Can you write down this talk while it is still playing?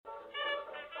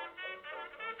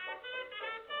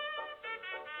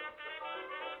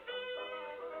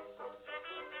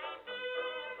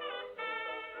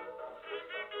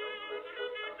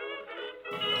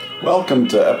Welcome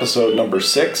to episode number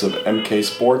 6 of MK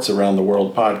Sports Around the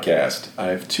World podcast. I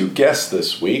have 2 guests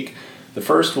this week. The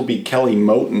first will be Kelly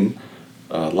Moten,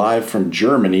 live from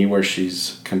Germany, where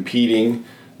she's competing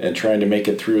and trying to make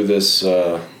it through this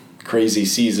crazy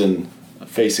season,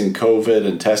 facing COVID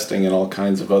and testing and all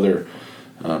kinds of other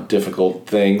difficult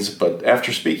things. But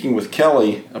after speaking with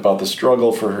Kelly about the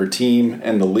struggle for her team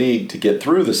and the league to get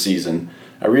through the season,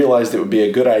 I realized it would be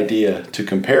a good idea to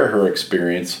compare her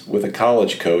experience with a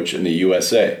college coach in the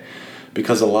USA.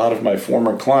 Because a lot of my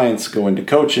former clients go into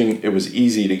coaching, it was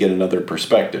easy to get another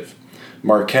perspective.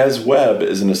 Marquez Webb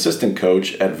is an assistant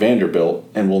coach at Vanderbilt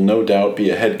and will no doubt be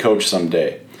a head coach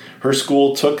someday. Her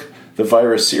school took the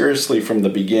virus seriously from the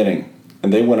beginning,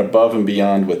 and they went above and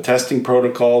beyond with testing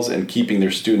protocols and keeping their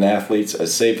student athletes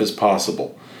as safe as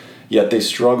possible. Yet they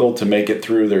struggled to make it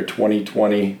through their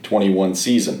 2020-21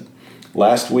 season.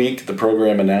 Last week, the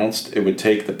program announced it would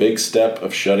take the big step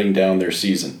of shutting down their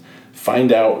season.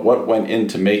 Find out what went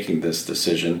into making this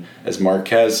decision as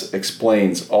Marquez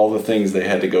explains all the things they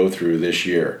had to go through this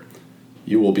year.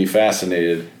 You will be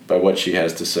fascinated by what she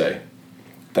has to say.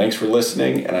 Thanks for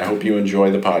listening, and I hope you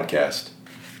enjoy the podcast.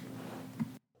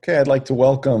 Okay, I'd like to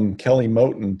welcome Kelly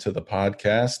Moten to the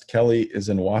podcast. Kelly is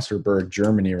in Wasserburg,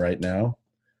 Germany right now.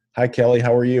 Hi, Kelly.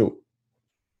 How are you?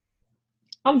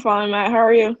 I'm fine, Matt. How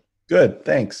are you? Good,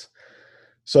 thanks.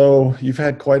 So you've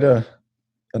had quite an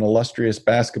illustrious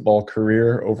basketball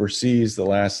career overseas the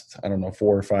last, 4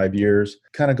 or 5 years.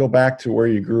 Kind of go back to where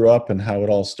you grew up and how it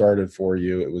all started for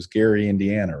you. It was Gary,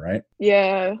 Indiana, right?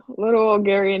 Yeah, little old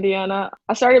Gary, Indiana.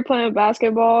 I started playing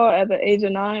basketball at the age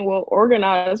of 9. Well,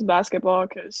 organized basketball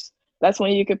because that's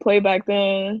when you could play back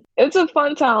then. It's a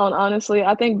fun town, honestly.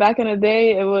 I think back in the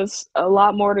day, it was a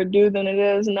lot more to do than it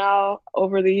is now.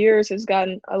 Over the years, it's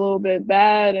gotten a little bit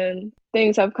bad and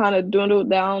things have kind of dwindled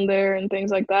down there and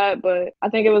things like that. But I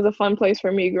think it was a fun place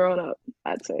for me growing up,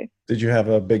 I'd say. Did you have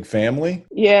a big family?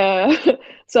 Yeah.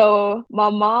 So my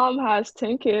mom has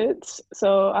 10 kids.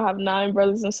 So I have 9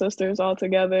 brothers and sisters all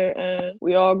together, and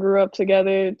we all grew up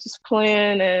together just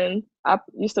playing. And I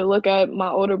used to look at my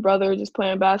older brother just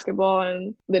playing basketball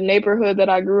and the neighborhood that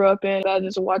I grew up in. I was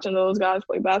just watching those guys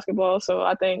play basketball. So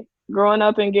I think growing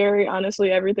up in Gary,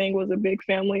 honestly, everything was a big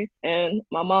family. And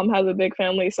my mom has a big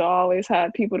family, so I always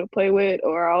had people to play with,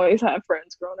 or I always had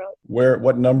friends growing up.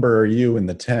 What number are you in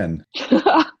the 10?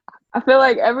 I feel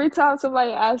like every time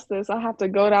somebody asks this, I have to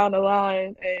go down the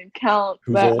line and count.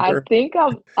 Who's But older? I think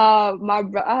I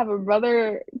have a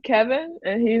brother, Kevin,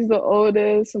 and he's the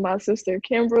oldest. My sister,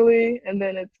 Kimberly, and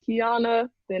then it's Kiana,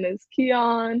 then it's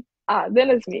Keon, then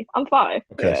it's me. I'm 5.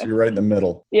 Okay, Yeah. So you're right in the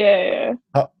middle. Yeah.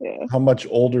 How much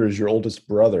older is your oldest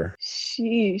brother?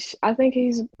 Sheesh. I think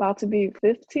he's about to be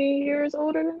 15 years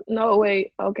older. No,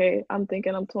 wait. Okay, I'm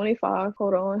thinking I'm 25.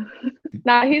 Hold on.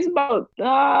 Nah, he's about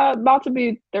to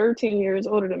be 13 years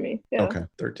older than me. Yeah. Okay,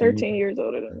 13 years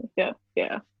older than me.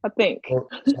 Yeah, I think.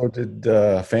 So did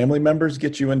family members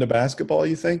get you into basketball,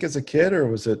 you think, as a kid, or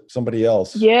was it somebody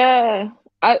else? Yeah.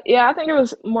 I think it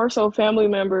was more so family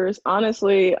members.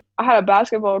 Honestly, I had a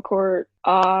basketball court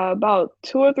about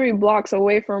 2 or 3 blocks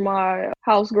away from my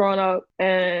house growing up,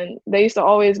 and they used to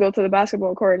always go to the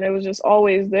basketball court, and it was just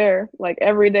always there, like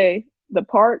every day. The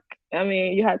park, I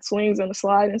mean, you had swings and a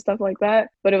slide and stuff like that,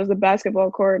 but it was the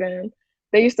basketball court, and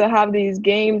they used to have these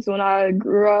games when I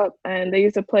grew up, and they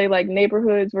used to play like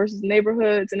neighborhoods versus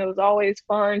neighborhoods, and it was always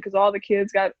fun because all the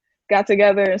kids got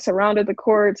together and surrounded the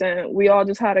courts, and we all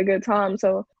just had a good time.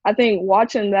 So I think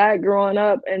watching that growing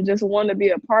up and just wanting to be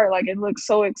a part, like it looked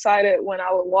so excited when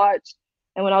I would watch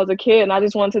and when I was a kid, and I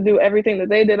just wanted to do everything that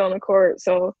they did on the court.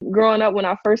 So growing up, when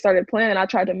I first started playing, I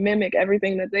tried to mimic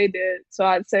everything that they did. So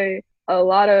I'd say a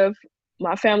lot of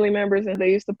my family members, and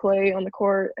they used to play on the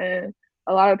court, and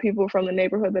a lot of people from the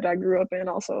neighborhood that I grew up in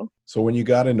also. So when you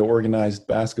got into organized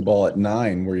basketball at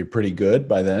 9, were you pretty good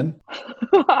by then?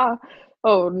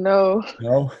 Oh, no.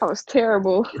 No? I was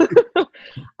terrible.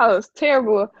 I was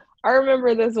terrible. I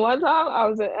remember this one time I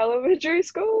was in elementary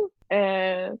school,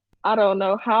 and I don't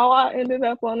know how I ended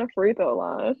up on the free throw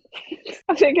line.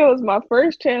 I think it was my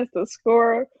first chance to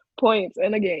score points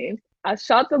in a game. I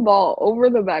shot the ball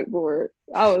over the backboard.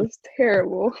 I was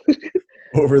terrible.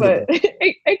 But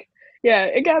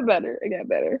it got better. It got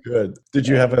better. Good. Did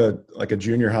you have a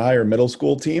junior high or middle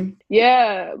school team?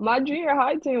 Yeah, my junior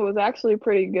high team was actually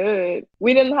pretty good.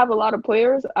 We didn't have a lot of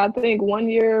players. I think one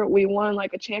year we won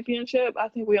like a championship. I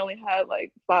think we only had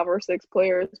like 5 or 6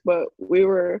 players, but we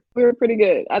were pretty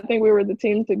good. I think we were the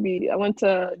team to beat. I went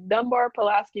to Dunbar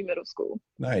Pulaski Middle School.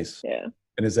 Nice. Yeah.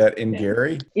 And is that in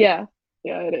Gary? Yeah.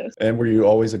 Yeah, it is. And were you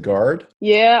always a guard?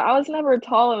 Yeah, I was never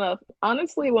tall enough.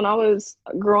 Honestly, when I was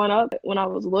growing up, when I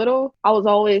was little, I was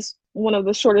always one of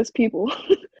the shortest people.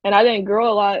 And I didn't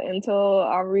grow a lot until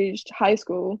I reached high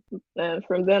school. And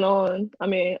from then on, I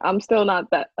mean, I'm still not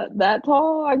that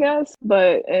tall, I guess.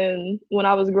 But and when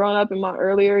I was growing up in my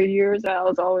earlier years, I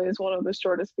was always one of the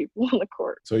shortest people on the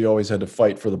court. So you always had to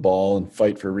fight for the ball and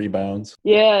fight for rebounds?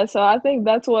 Yeah, so I think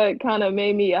that's what kind of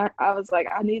made me, I was like,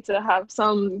 I need to have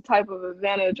some type of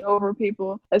advantage over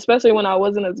people, especially when I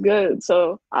wasn't as good.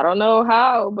 So I don't know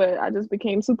how, but I just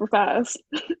became super fast.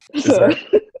 Is So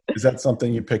is that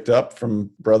something you picked up from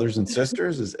brothers and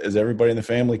sisters? Is everybody in the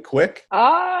family quick?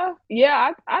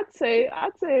 yeah, I'd say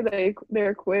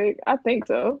they're quick. I think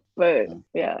so. But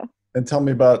yeah. And tell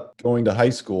me about going to high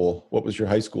school. What was your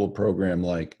high school program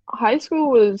like? High school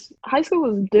was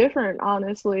different,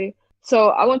 honestly. So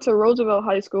I went to Roosevelt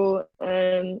High School,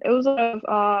 and it was a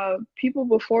lot of people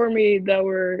before me that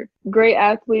were great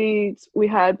athletes. We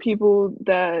had people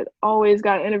that always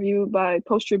got interviewed by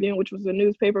Post Tribune, which was a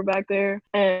newspaper back there,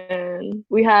 and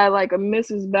we had like a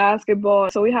Mrs. Basketball.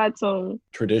 So we had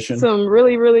Tradition? some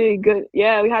really, really good.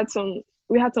 Yeah, we had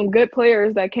some good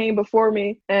players that came before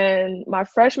me. And my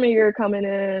freshman year coming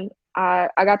in, I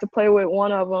got to play with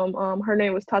one of them. Her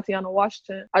name was Tatiana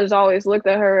Washington. I just always looked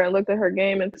at her and looked at her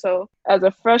game. And so as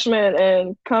a freshman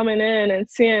and coming in and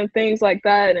seeing things like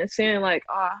that and seeing like,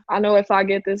 I know if I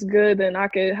get this good, then I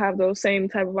could have those same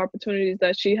type of opportunities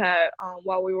that she had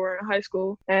while we were in high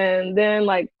school. And then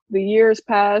like the years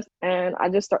passed and I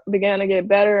just began to get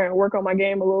better and work on my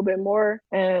game a little bit more.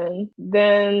 And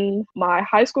then my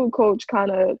high school coach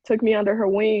kind of took me under her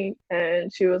wing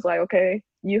and she was like, okay,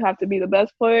 you have to be the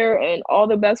best player, and all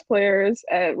the best players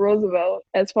at Roosevelt,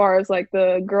 as far as like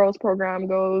the girls program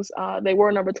goes, they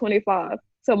were number 25.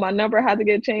 So my number had to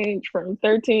get changed from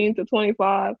 13 to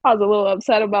 25. I was a little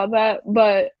upset about that,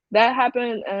 but that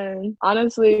happened. And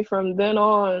honestly, from then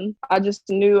on, I just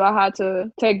knew I had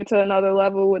to take it to another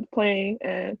level with playing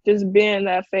and just being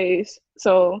that face.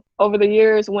 So over the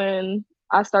years, when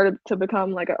I started to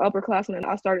become like an upperclassman,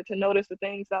 I started to notice the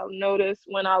things I noticed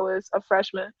when I was a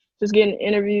freshman, just getting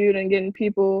interviewed and getting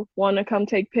people wanting to come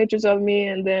take pictures of me.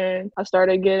 And then I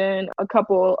started getting a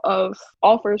couple of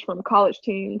offers from college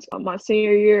teams my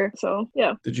senior year. So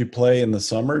yeah. Did you play in the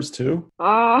summers too?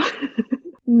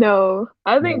 No.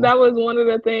 I think No. that was one of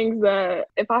the things that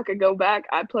if I could go back,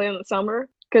 I'd play in the summer.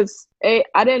 Because I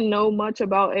didn't know much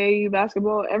about AAU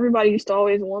basketball. Everybody used to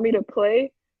always want me to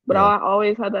play. But Yeah. I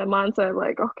always had that mindset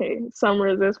like, okay, summer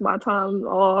is this my time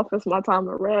off. It's my time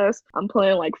to rest. I'm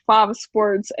playing like 5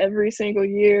 sports every single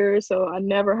year. So I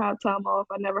never have time off.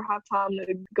 I never have time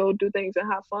to go do things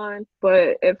and have fun.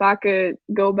 But if I could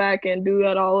go back and do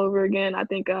that all over again, I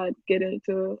think I'd get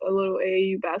into a little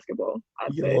AAU basketball,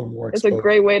 I'd You get a say. little more It's a exposure.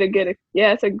 great way to get it.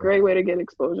 Yeah, it's a great way to get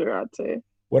exposure, I'd say.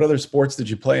 What other sports did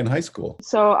you play in high school?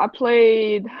 So I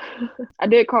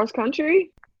did cross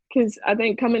country. Because I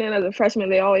think coming in as a freshman,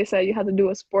 they always say you have to do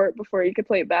a sport before you could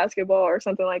play basketball or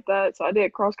something like that. So I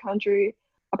did cross country.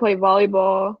 I played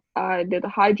volleyball. I did the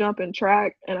high jump and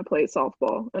track, and I played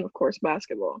softball, and of course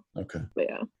basketball. Okay. But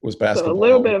yeah, Was so a basketball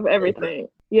little always bit of your favorite? everything.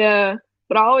 Yeah.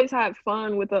 But I always had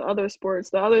fun with the other sports.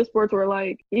 The other sports were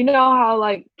like, you know how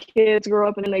like kids grow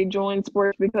up and then they join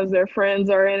sports because their friends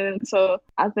are in it. So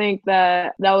I think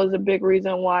that was a big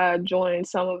reason why I joined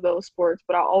some of those sports.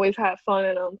 But I always had fun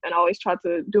in them and I always tried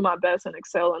to do my best and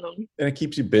excel in them. And it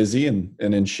keeps you busy and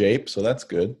in shape, so that's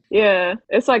good. Yeah,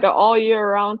 it's like an all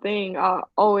year round thing. I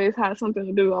always had something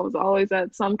to do. I was always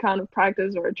at some kind of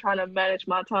practice or trying to manage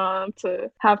my time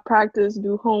to have practice,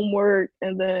 do homework,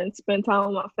 and then spend time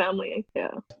with my family. Yeah.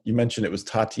 You mentioned it was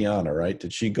Tatiana, right?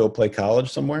 Did she go play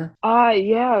college somewhere?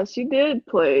 Yeah, she did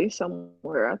play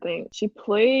somewhere, I think. She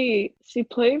played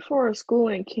for a school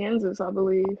in Kansas, I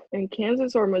believe. In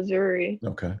Kansas or Missouri.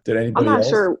 Okay. I'm not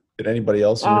sure. Did anybody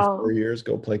else in your Um, 4 years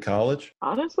go play college?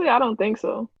 Honestly, I don't think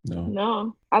so. No.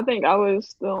 No. I think I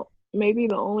was maybe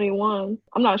the only one.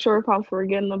 I'm not sure if I'm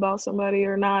forgetting about somebody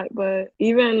or not, but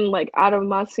even like out of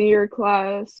my senior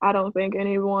class, I don't think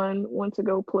anyone went to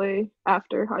go play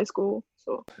after high school.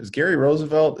 So Is Gary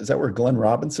Roosevelt, is that where Glenn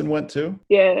Robinson went to?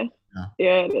 yeah, Yeah.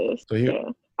 yeah, it is. So Yeah,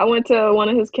 I went to one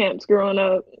of his camps growing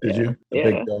up. did Yeah, you? The yeah,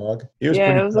 big dog. He was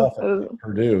yeah. pretty It was tough at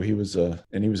Purdue. He was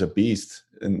a beast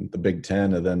in the Big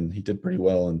Ten, and then he did pretty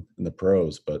well in the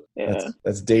pros. But yeah.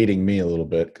 that's dating me a little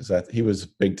bit because he was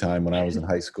big time when I was in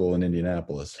high school in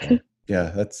Indianapolis. So,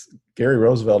 yeah, that's Gary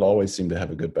Roosevelt always seemed to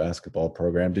have a good basketball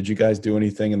program. Did you guys do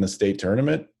anything in the state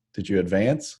tournament? Did you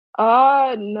advance?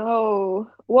 No.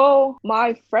 Well,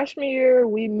 my freshman year,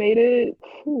 we made it.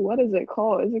 What is it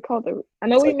called? Is it called the? I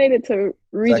know It's we like made it to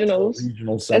sectional, regionals.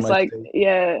 regional, It's like,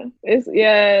 semi-state.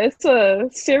 it's a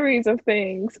series of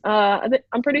things.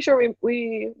 I'm pretty sure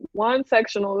we won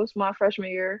sectionals my freshman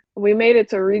year. We made it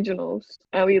to regionals,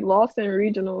 and we lost in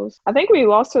regionals. I think we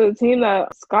lost to the team that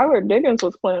Skylar Diggins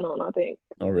was playing on. I think.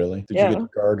 Oh, really? Did you get Yeah. to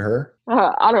guard her?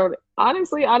 I don't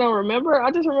honestly I don't remember.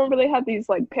 I just remember they had these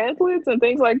like pamphlets and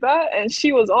things like that, and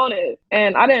she was on it.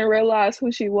 And I didn't realize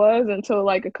who she was until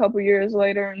like a couple years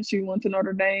later, and she went to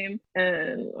Notre Dame,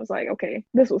 and I was like, okay,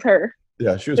 this was her.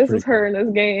 Yeah, she was This pretty is her good. in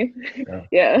this game.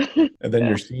 Yeah. Yeah. And then Yeah.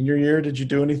 your senior year, did you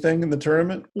do anything in the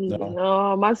tournament? No.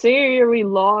 No, my senior year we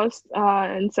lost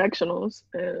in sectionals.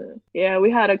 And yeah, we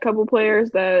had a couple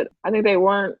players that I think they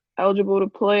weren't eligible to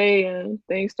play, and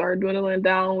things started dwindling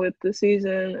down with the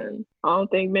season. And I don't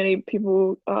think many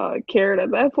people cared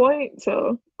at that point.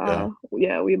 So Yeah.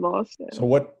 yeah, we lost. Yeah. So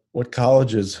what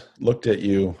colleges looked at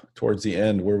you towards the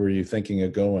end? Where were you thinking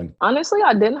of going? Honestly,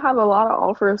 I didn't have a lot of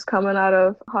offers coming out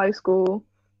of high school,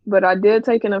 but I did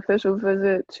take an official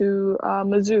visit to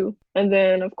Mizzou and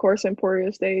then, of course,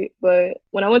 Emporia State. But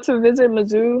when I went to visit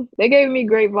Mizzou, they gave me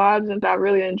great vibes and I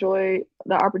really enjoyed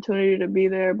the opportunity to be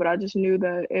there. But I just knew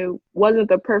that it wasn't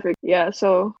the perfect, yeah,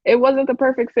 so it wasn't the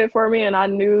perfect fit for me. And I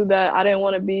knew that I didn't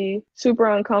want to be super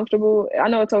uncomfortable. I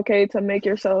know it's okay to make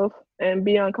yourself and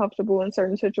be uncomfortable in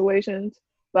certain situations,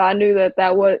 but I knew that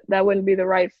that wouldn't be the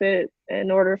right fit in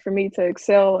order for me to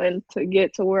excel and to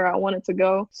get to where I wanted to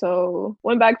go. So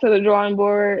went back to the drawing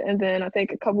board, and then I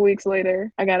think a couple weeks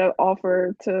later, I got an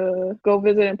offer to go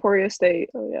visit Emporia State.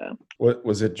 So yeah. What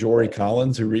was it, Jory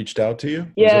Collins, who reached out to you? Was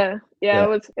it? Yeah, yeah,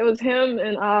 Yeah. it was him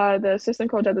and the assistant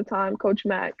coach at the time, Coach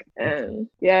Mack, and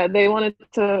yeah, they wanted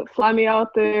to fly me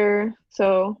out there.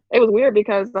 So it was weird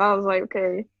because I was like,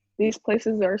 okay, these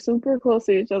places are super close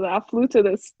to each other. I flew to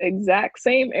this exact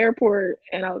same airport,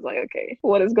 and I was like, okay,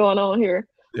 what is going on here?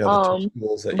 Yeah, the two Um,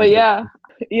 schools that you but go. yeah,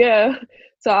 yeah.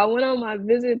 So I went on my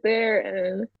visit there,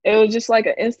 and it was just like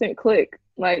an instant click.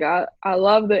 Like I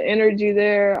love the energy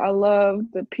there. I love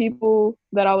the people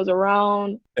that I was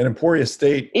around. And Emporia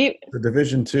State, It, the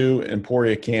Division II,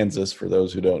 Emporia, Kansas, for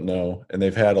those who don't know, and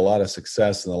they've had a lot of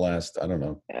success in the last, I don't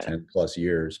know, yeah, 10 plus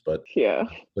years. But yeah.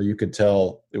 so you could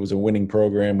tell it was a winning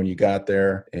program when you got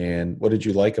there. And what did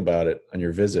you like about it on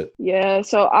your visit? Yeah,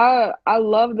 so I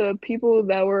love the people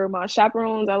that were my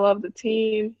chaperones. I love the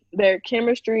team, their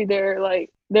chemistry,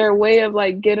 their way of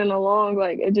like getting along.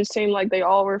 Like it just seemed like they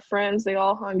all were friends. They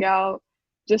all hung out.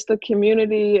 Just the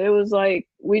community. It was like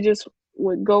we just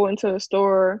would go into a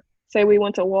store, say we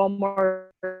went to Walmart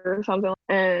or something,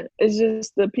 and it's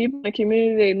just the people in the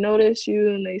community, they notice you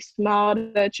and they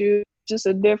smiled at you. Just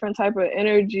a different type of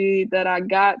energy that I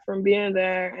got from being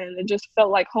there, and it just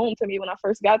felt like home to me when I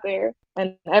first got there.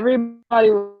 And everybody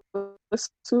was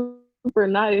super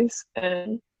nice,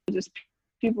 and just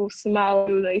people smile at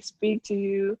you, they speak to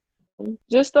you.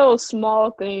 Just those small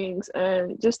things,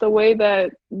 and just the way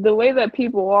that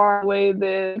people are, the way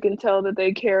that you can tell that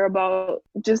they care about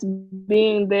just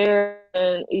being there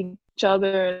and each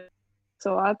other.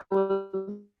 So I thought it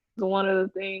was one of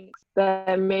the things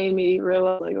that made me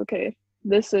realize, like, okay,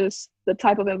 this is the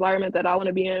type of environment that I want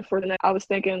to be in for the next. I was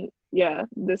thinking, yeah,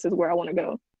 this is where I want to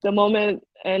go. The moment,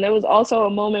 and it was also a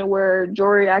moment where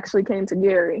Jory actually came to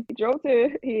Gary.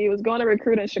 He was going to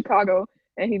recruit in Chicago,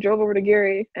 and he drove over to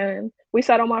Gary, and we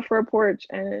sat on my front porch,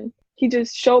 and he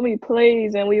just showed me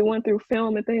plays, and we went through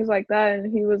film and things like that.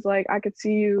 And he was like, I could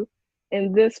see you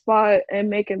in this spot and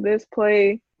making this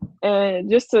play. And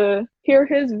just to hear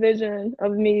his vision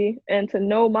of me and to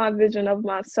know my vision of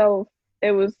myself,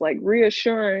 it was like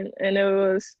reassuring, and it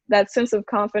was that sense of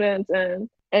confidence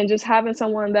and just having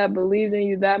someone that believed in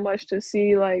you that much to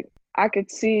see, like, I could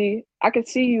see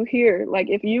you here. Like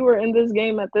if you were in this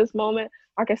game at this moment,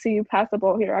 I could see you pass the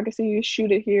ball here. I could see you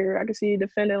shoot it here. I could see you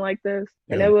defending like this.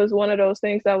 And Yeah. it was one of those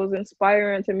things that was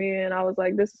inspiring to me. And I was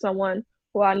like, this is someone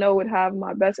who I know would have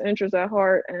my best interest at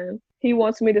heart. And he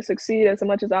wants me to succeed as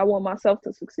much as I want myself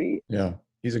to succeed. Yeah.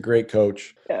 He's a great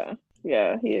coach. Yeah.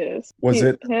 Yeah, he is. Was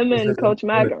it Him was and it Coach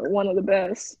Mack are one of the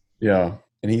best. Yeah.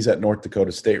 And he's at North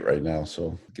Dakota State right now.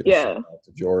 So give a shout Yeah. out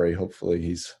to Jory. Hopefully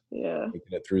he's Yeah.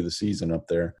 making it through the season up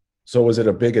there. So was it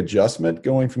a big adjustment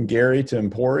going from Gary to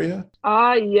Emporia?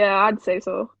 Yeah, I'd say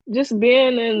so. Just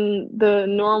being in the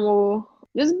norm,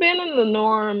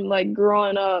 like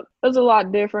growing up, it was a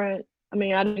lot different. I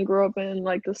mean, I didn't grow up in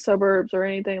like the suburbs or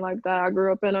anything like that. I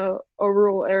grew up in a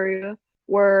rural area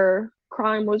where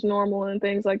crime was normal and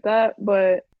things like that.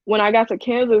 But when I got to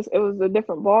Kansas, it was a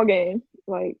different ball game.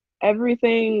 Like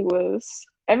everything was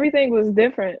everything was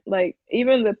different. Like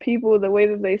even the people, the way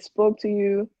that they spoke to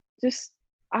you, just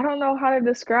I don't know how to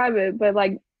describe it, but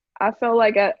like I felt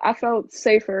like I felt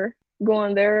safer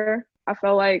going there. I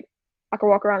felt like I could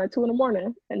walk around at 2 in the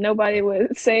morning and nobody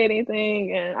would say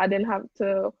anything, and I didn't have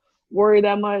to worry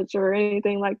that much or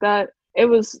anything like that. It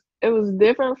was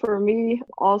different for me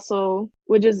also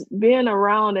with just being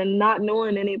around and not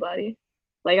knowing anybody.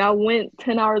 Like I went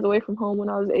 10 hours away from home when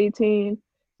I was 18.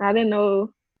 I didn't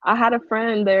know I had a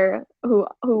friend there who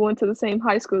went to the same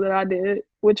high school that I did,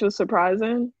 which was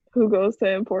surprising, who goes to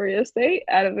Emporia State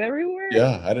out of everywhere.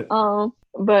 Yeah, I didn't.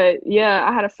 But yeah,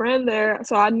 I had a friend there,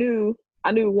 so I knew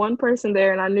one person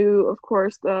there, and I knew, of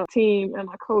course, the team and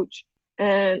my coach.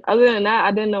 And other than that,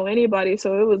 I didn't know anybody.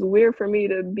 So it was weird for me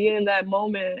to be in that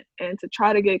moment and to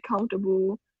try to get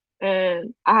comfortable.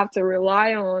 And I have to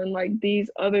rely on like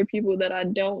these other people that I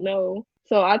don't know.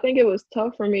 So I think it was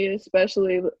tough for me,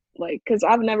 especially like, because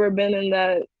I've never been in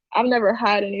that, I've never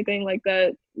had anything like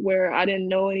that where I didn't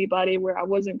know anybody, where I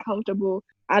wasn't comfortable.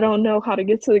 I don't know how to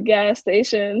get to the gas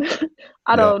station.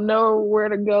 I Yeah. don't know where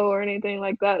to go or anything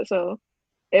like that. So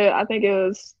I think it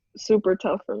was super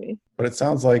tough for me. But it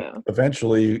sounds like Yeah.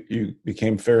 eventually you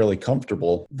became fairly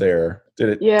comfortable there. Did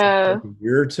it take Yeah. a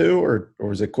year or two, or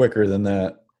was it quicker than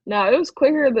that? No, it was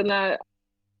quicker than that.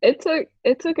 It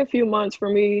took a few months for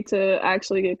me to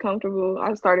actually get comfortable.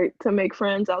 I started to make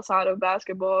friends outside of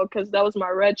basketball because that was my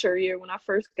redshirt year when I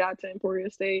first got to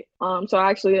Emporia State. So I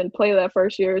actually didn't play that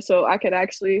first year, so I could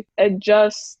actually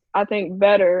adjust, I think,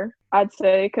 better, I'd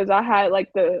say, because I had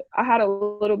a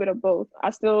little bit of both. I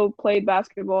still played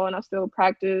basketball and I still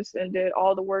practiced and did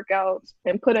all the workouts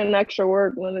and put in extra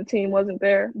work when the team wasn't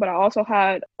there. But I also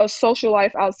had a social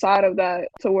life outside of that,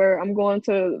 to where I'm going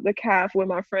to the CAF with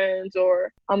my friends,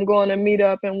 or I'm going to meet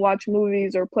up and watch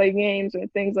movies or play games or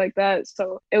things like that.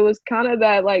 So it was kind of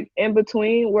that like in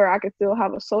between where I could still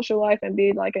have a social life and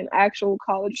be like an actual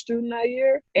college student that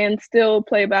year and still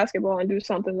play basketball and do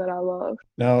something that I love.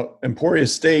 Now, Emporia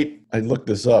State, I looked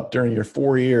this up. During your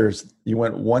 4 years, you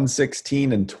went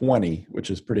 116-20, which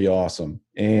is pretty awesome.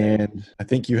 And I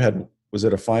think you had, was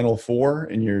it a Final Four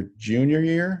in your junior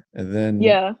year? And then,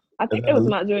 Yeah, I and think then it was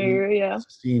my junior year. Yeah.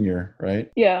 senior, right?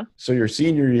 Yeah. So your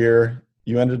senior year,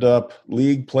 you ended up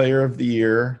League Player of the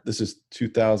Year. This is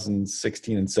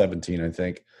 2016 and 17, I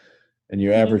think. And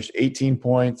you Mhm. averaged 18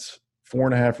 points,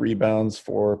 4.5 rebounds,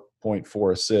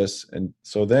 4.4 assists. And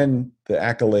so then the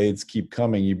accolades keep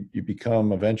coming. You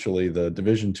become eventually the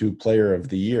Division II Player of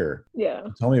the Year. Yeah.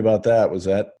 Tell me about that. Was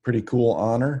that pretty cool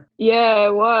honor? Yeah,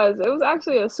 it was. It was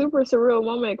actually a super surreal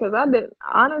moment because I did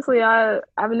honestly I've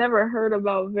never heard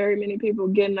about very many people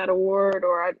getting that award,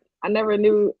 or I never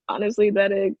knew honestly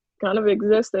that it kind of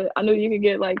existed. I knew you could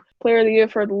get like player of the year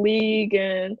for the league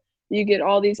and you get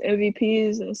all these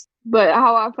MVPs but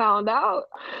how I found out.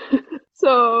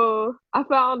 So I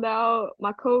found out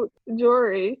my coach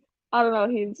Jory, I don't know,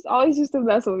 he's always used to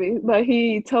mess with me, but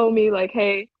he told me like,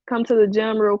 hey, come to the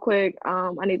gym real quick.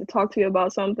 I need to talk to you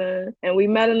about something. And we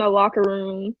met in the locker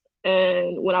room.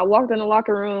 And when I walked in the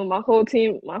locker room, my whole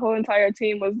entire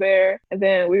team was there. And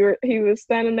then he was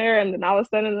standing there, and then I was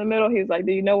standing in the middle. He's like,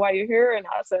 do you know why you're here? And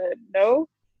I said, no.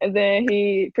 And then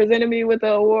he presented me with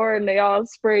the award, and they all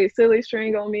sprayed silly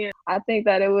string on me. And I think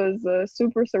that it was a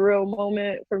super surreal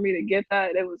moment for me to get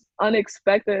that. It was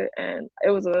unexpected, and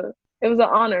it was an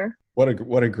honor. What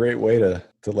a great way to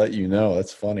let you know.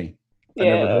 That's funny. I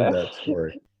never heard Yeah. that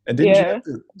story. And Yeah.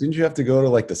 didn't you have to go to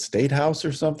like the state house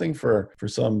or something for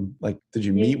some, like, did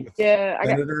you meet with Yeah, the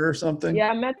senator or something?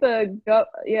 I met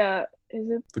yeah,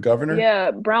 is it, The governor? yeah,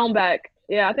 Brownback.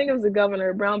 Yeah, I think it was the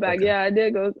governor, Brownback. Okay. Yeah, I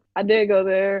did go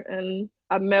there and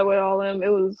I met with all of them. It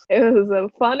was a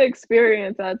fun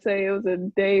experience, I'd say. It was a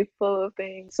day full of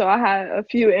things. So I had a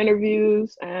few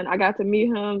interviews and I got to meet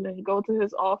him and go to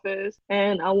his office,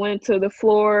 and I went to the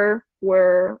floor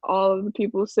where all of the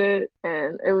people sit,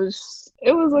 and it was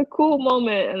a cool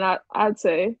moment, and I'd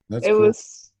say That's it cool.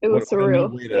 was What a neat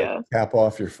surreal. way to Yeah. cap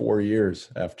off your 4 years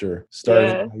after starting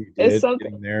Yeah. how you It's did, something.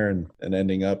 getting there and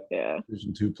ending up Yeah.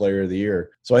 Division II Player of the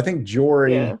Year. So I think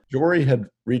Jory had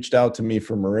reached out to me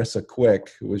for Marissa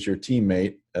Quick, who was your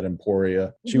teammate at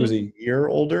Emporia. She was a year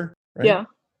older, right? Yeah.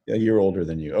 A year older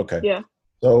than you. Okay. Yeah.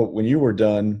 So when you were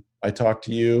done, I talked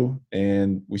to you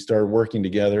and we started working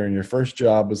together, and your first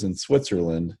job was in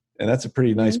Switzerland. And that's a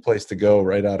pretty nice Mhm. place to go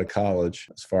right out of college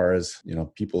as far as,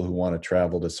 people who want to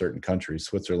travel to certain countries.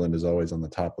 Switzerland is always on the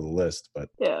top of the list, but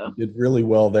Yeah. you did really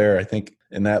well there. I think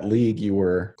in that league you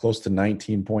were close to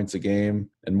 19 points a game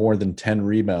and more than 10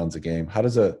 rebounds a game. How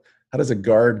does a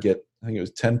guard get, I think it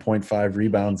was 10.5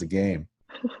 rebounds a game?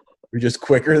 You're just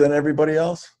quicker than everybody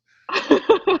else?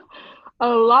 A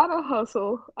lot of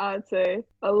hustle, I'd say.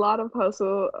 A lot of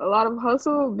hustle. A lot of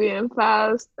hustle, being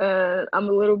fast, and I'm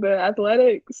a little bit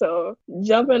athletic, so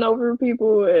jumping over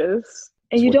people is,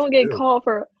 and It's you what don't you get do. called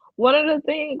for, one of the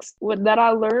things that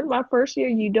I learned my first year,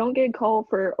 you don't get called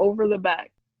for over the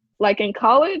back. Like in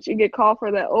college, you get called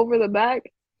for that over the back.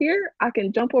 Here, I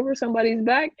can jump over somebody's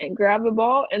back and grab the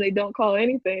ball, and they don't call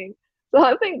anything. So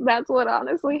I think that's what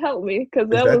honestly helped me, because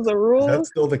Is that that was a is that rule.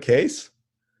 still the case?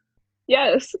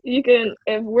 Yes, you can.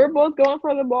 If we're both going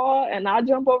for the ball and I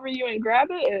jump over you and grab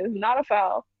it, it is not a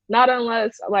foul. Not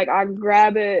unless like I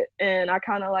grab it and I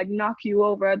kind of like knock you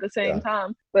over at the same Yeah.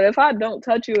 time. But if I don't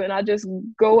touch you and I just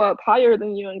go up higher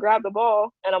than you and grab the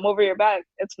ball and I'm over your back,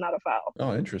 it's not a foul.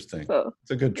 Oh, interesting. So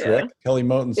It's a good yeah, trick. Kelly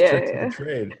Moten's tricks of the yeah,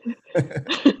 trade.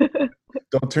 yeah,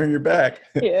 Don't turn your back.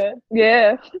 yeah,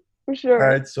 yeah, for All sure.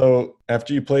 right. So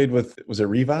after you played with, was it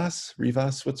Rivas,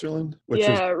 Switzerland,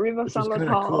 Yeah, Riva which was San kind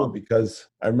of cool Vital. because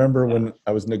I remember Yeah, when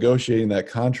I was negotiating that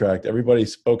contract, everybody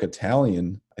spoke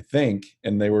Italian, I think,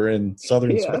 and they were in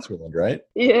southern yeah. Switzerland, right?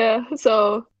 Yeah,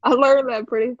 so I learned that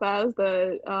pretty fast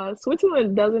that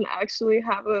Switzerland doesn't actually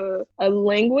have a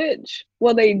language.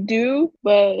 Well, they do,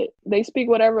 but they speak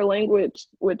whatever language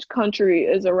which country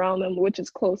is around them, which is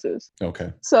closest.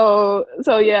 Okay. So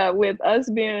yeah, with us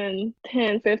being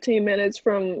 10, 15 minutes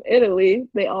from Italy,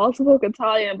 they all spoke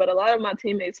Italian, but a lot of my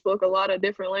teammates spoke a lot of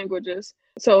different languages.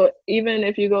 So even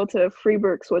if you go to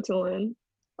Freiburg, Switzerland,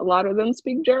 a lot of them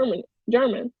speak German,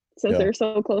 since Yeah. they're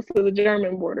so close to the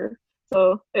German border.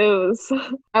 So it was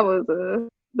that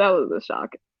was a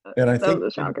shock. And I That think,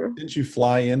 was a shocker. didn't you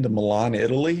fly into Milan,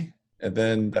 Italy? And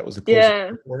then that was the closest Yeah,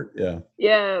 airport? Yeah.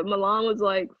 yeah. Milan was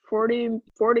like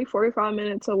 45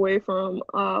 minutes away from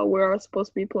where I was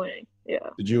supposed to be playing. Yeah.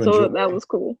 Did you enjoy So that was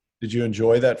cool. did you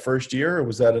enjoy that first year or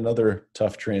was that another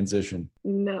tough transition?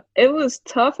 No, it was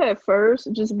tough at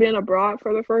first, just being abroad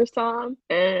for the first time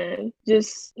and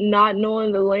just not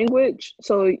knowing the language.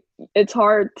 So it's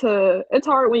hard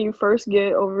when you first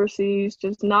get overseas,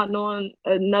 just not knowing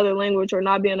another language or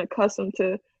not being accustomed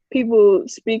to people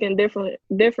speaking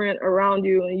different around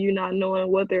you and you not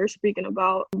knowing what they're speaking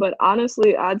about. But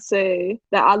honestly, I'd say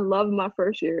that I loved my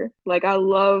first year. Like I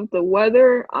love the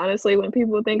weather. Honestly, when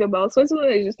people think about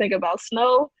Switzerland, they just think about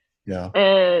snow Yeah.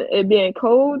 and it being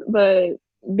cold, but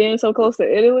being so close to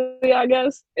Italy, I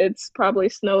guess it's probably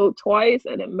snowed twice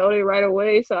and it melted right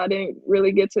away. So I didn't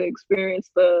really get to experience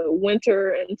the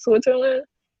winter in Switzerland,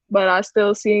 but I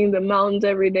still seen the mountains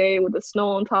every day with the snow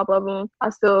on top of them. I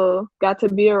still got to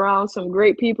be around some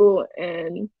great people,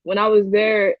 and when I was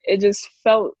there, it just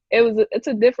felt it's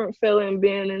a different feeling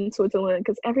being in Switzerland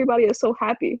because everybody is so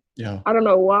happy. Yeah. I don't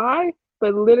know why,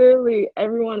 but literally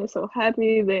everyone is so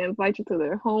happy. They invite you to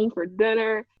their home for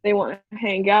dinner. They want to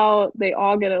hang out. They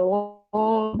all get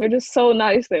along. They're just so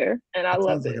nice there, and I That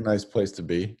loved sounds like a it. nice place to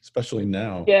be, especially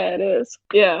now. Yeah, it is.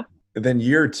 Yeah, And then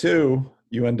year two,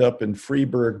 you end up in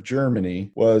Freiburg,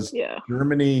 Germany. yeah.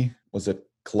 Was it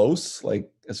close, like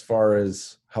as far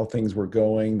as how things were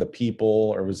going, the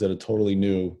people, or was it a totally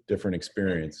new, different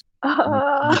experience?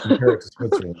 Can you compare it to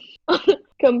Switzerland?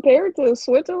 Compared to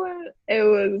Switzerland, it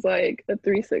was like a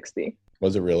 360.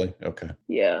 Was it really? Okay.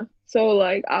 Yeah. So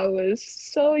like I was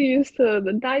so used to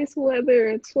the nice weather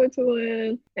in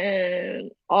Switzerland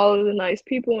and all of the nice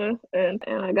people and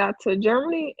I got to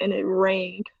Germany and it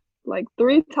rained like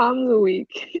 3 times a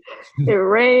week. It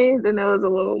rained and it was a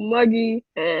little muggy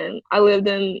and I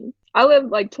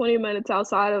lived like 20 minutes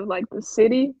outside of like the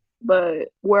city, but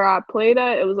where I played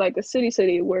at, it was like a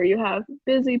city where you have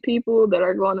busy people that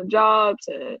are going to jobs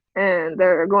and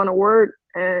they're going to work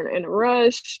and in a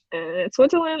rush. And in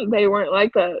Switzerland, they weren't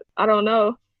like that. I don't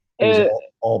know. It was It,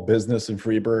 all business in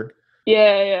Freiburg.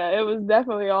 yeah, it was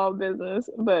definitely all business,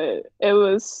 but it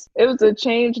was a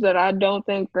change that I don't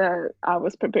think that I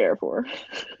was prepared for.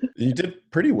 You did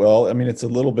pretty well. I mean, it's a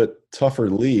little bit tougher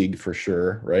league for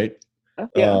sure, right?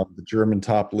 Yeah. The German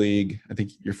top league. I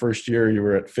think your first year you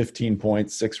were at 15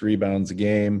 points, 6 rebounds a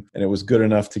game, and it was good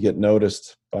enough to get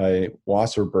noticed by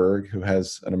Wasserberg, who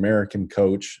has an American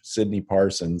coach, Sydney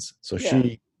Parsons. So Yeah.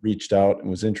 she reached out and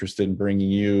was interested in bringing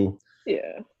you.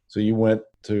 Yeah. So you went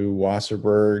to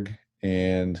Wasserberg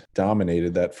and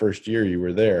dominated that first year you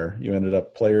were there. You ended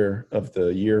up player of the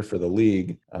year for the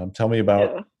league. Tell me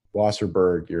about Yeah.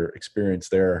 Wasserberg, your experience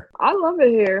there. I love it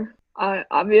here.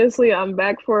 I'm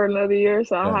back for another year,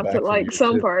 so I'll Yeah, have to back for like year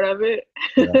some two. part of it.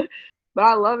 Yeah. But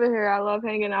I love it here. I love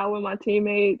hanging out with my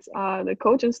teammates. The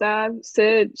coaching staff,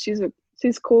 Sid,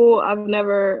 she's cool. I've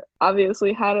never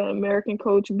obviously had an American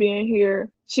coach being here.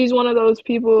 She's one of those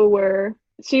people where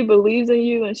she believes in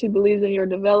you and she believes in your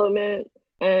development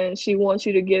and she wants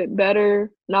you to get better,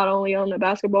 not only on the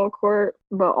basketball court,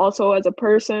 but also as a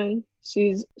person,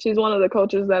 she's one of the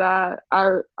coaches that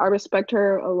I respect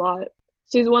her a lot.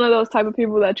 She's one of those type of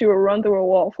people that you would run through a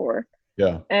wall for.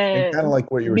 Yeah. And kind of And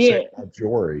like what you were saying being about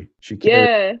Jory. She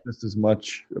cares yeah, just as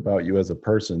much about you as a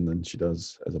person than she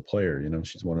does as a player. You know,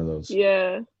 she's one of those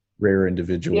yeah, rare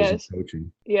individuals in yes,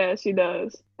 coaching. yeah, she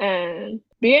does. And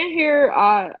being here,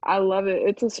 I love it.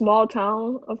 It's a small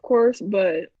town, of course,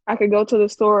 but I could go to the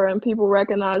store and people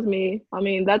recognize me. I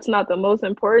mean, that's not the most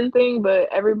important thing, but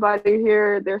everybody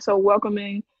here, they're so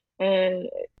welcoming, and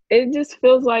it just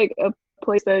feels like a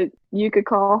place that you could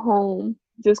call home.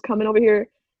 Just coming over here,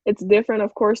 it's different,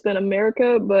 of course, than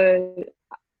America, but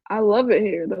I love it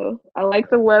here though. I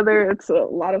like the weather. It's a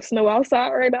lot of snow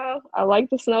outside right now. I like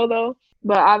the snow though,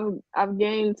 but I've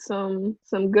gained some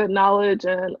good knowledge,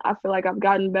 and I feel like I've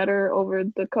gotten better over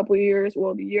the couple of years,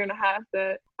 well, the year and a half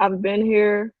that I've been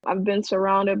here. I've been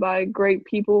surrounded by great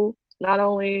people, not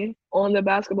only on the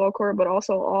basketball court but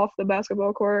also off the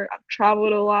basketball court. I've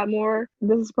traveled a lot more.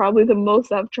 This is probably the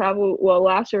most I've traveled. Well,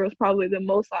 last year was probably the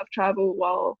most I've traveled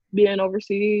while being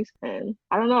overseas, and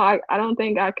I don't know. I don't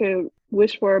think I could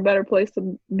wish for a better place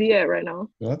to be at right now.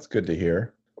 Well, that's good to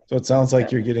hear. So it sounds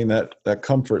like you're getting that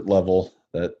comfort level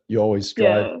that you always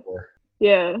strive Yeah, for.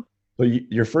 yeah, So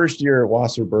your first year at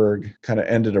Wasserberg kind of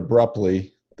ended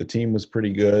abruptly. The team was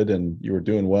pretty good and you were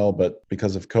doing well, but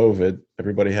because of COVID,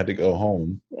 everybody had to go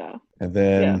home. yeah, And yeah,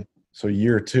 then, so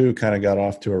year two kind of got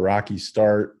off to a rocky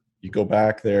start. You go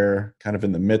back there kind of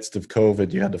in the midst of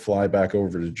COVID. You had to fly back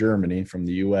over to Germany from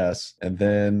the US. And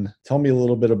then tell me a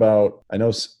little bit about, I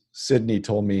know Sydney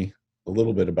told me a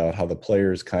little bit about how the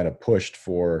players kind of pushed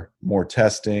for more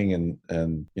testing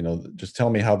and you know, just tell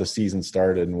me how the season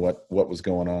started and what was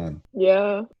going on.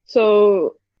 yeah.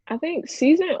 So I think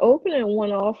season opening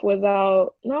went off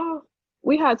without no.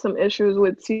 We had some issues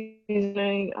with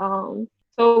seasoning.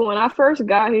 So when I first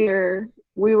got here,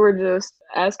 we were just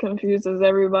as confused as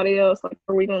everybody else. Like,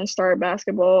 are we going to start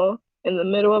basketball in the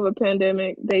middle of a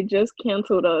pandemic? They just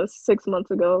canceled us 6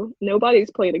 months ago. Nobody's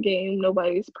played a game.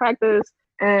 Nobody's practiced.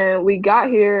 And we got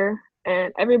here,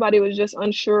 and everybody was just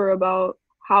unsure about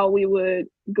how we would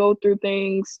go through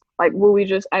things. Like, will we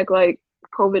just act like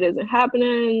COVID isn't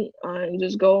happening and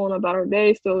just go on about our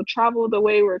day, still travel the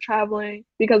way we're traveling?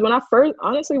 Because when I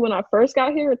first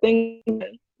got here, things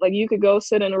like you could go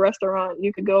sit in a restaurant,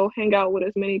 you could go hang out with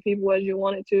as many people as you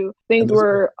wanted to. And Things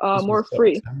were this more was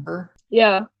free. September?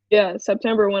 Yeah, yeah,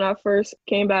 September when I first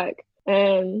came back,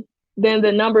 and then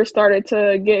the numbers started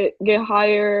to get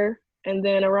higher, and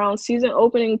then around season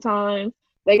opening time,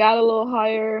 they got a little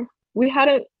higher. We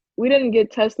didn't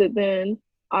get tested then.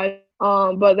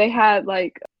 But they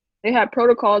had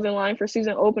protocols in line for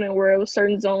season opening where it was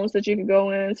certain zones that you could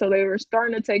go in, so they were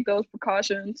starting to take those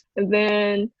precautions, and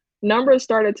then numbers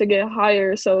started to get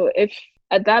higher. So if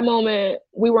at that moment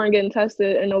we weren't getting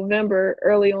tested in November,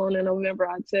 early on in November,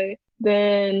 I'd say,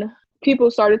 then people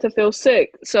started to feel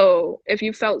sick. So if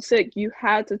you felt sick, you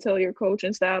had to tell your coach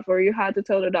and staff, or you had to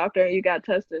tell the doctor, and you got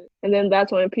tested. And then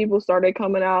that's when people started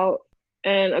coming out,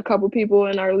 and a couple people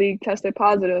in our league tested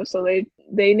positive. So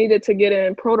they needed to get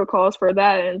in protocols for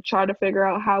that and try to figure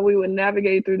out how we would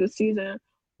navigate through the season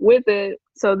with it.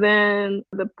 So then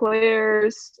the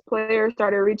players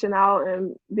started reaching out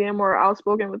and being more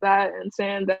outspoken with that, and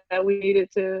saying that we needed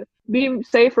to be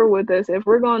safer with this. If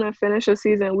we're going to finish a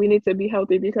season, we need to be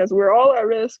healthy, because we're all at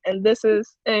risk. And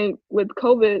with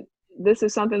COVID, this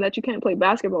is something that you can't play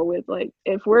basketball with. Like,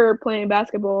 if we're playing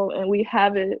basketball and we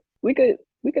have it, we could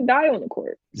die on the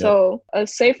court. Yep. So a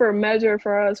safer measure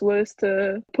for us was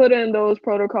to put in those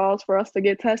protocols for us to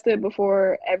get tested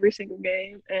before every single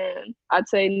game. And I'd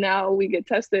say now we get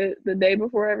tested the day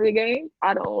before every game.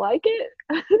 I don't like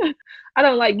it. I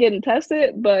don't like getting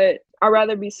tested, but I'd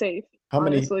rather be safe. How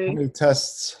many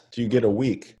tests do you get a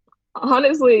week?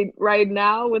 Honestly, right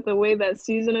now, with the way that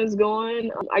season is going,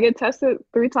 I get tested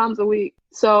 3 times a week.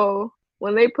 So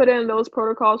when they put in those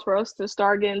protocols for us to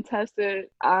start getting tested,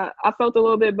 I felt a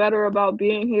little bit better about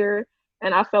being here,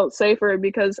 and I felt safer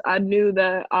because I knew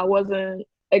that I wasn't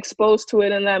exposed to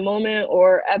it in that moment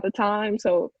or at the time.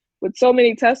 So with so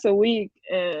many tests a week,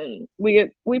 and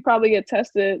we probably get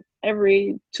tested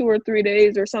every 2 or 3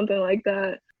 days or something like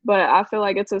that. But I feel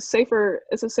like it's a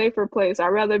safer place. I'd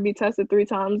rather be tested 3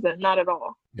 times than not at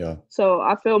all. Yeah. So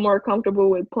I feel more comfortable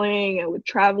with playing and with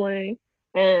traveling.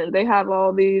 And they have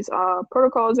all these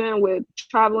protocols in with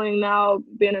traveling now,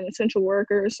 being an essential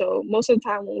worker. So most of the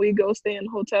time when we go stay in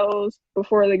hotels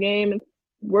before the game,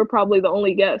 we're probably the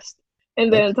only guest in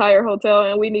the entire hotel,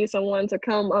 and we need someone to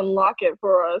come unlock it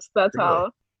for us. That's Really?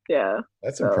 how, yeah.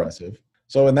 That's impressive.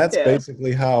 So, and that's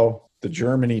basically how the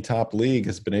Germany top league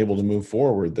has been able to move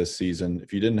forward this season.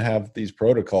 If you didn't have these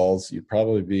protocols, you'd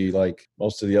probably be like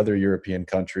most of the other European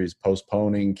countries,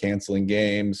 postponing, canceling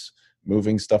games,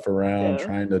 moving stuff around,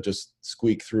 trying to just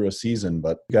squeak through a season.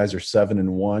 But you guys are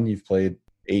 7-1. You've played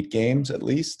 8 games at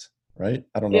least, right?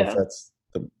 I don't know if that's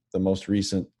the most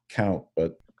recent count,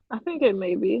 but I think it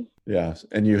may be. Yeah,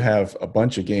 and you have a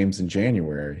bunch of games in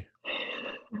January.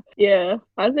 Yeah,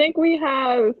 I think we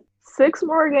have 6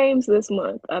 more games this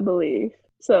month, I believe.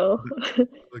 So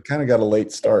they kind of got a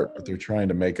late start, but they're trying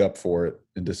to make up for it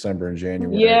in December and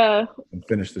January. And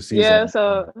finish the season. Yeah,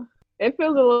 so it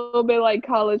feels a little bit like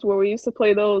college where we used to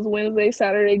play those Wednesday,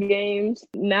 Saturday games.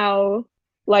 Now,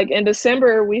 like in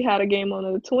December, we had a game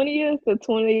on the 20th, the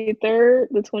 23rd,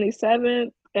 the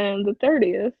 27th, and the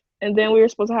 30th. And then we were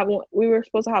supposed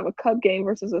to have a cup game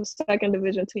versus a second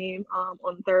division team on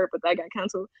the 3rd, but that got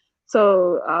canceled.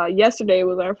 So yesterday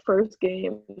was our first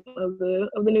game of the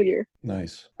new year.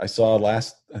 Nice. I saw I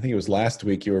think it was last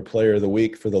week, you were player of the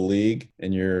week for the league,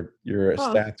 and your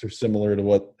stats are similar to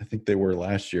what I think they were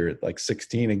last year, like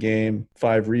 16 a game,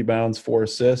 5 rebounds, 4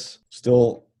 assists.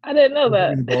 Still, I didn't know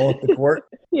that. The ball up the court.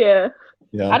 Yeah.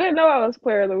 I didn't know I was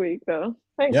player of the week though.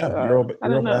 Thanks. Yeah,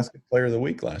 Eurobasket player of the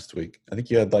week last week. I think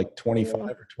you had like 25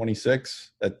 or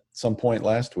 26 at some point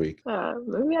last week.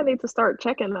 Maybe I need to start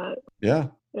checking that. Yeah.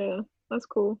 Yeah, that's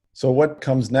cool. So what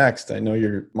comes next? I know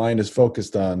your mind is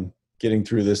focused on getting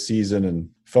through this season and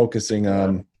focusing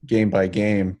on game by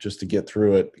game just to get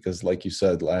through it, because like you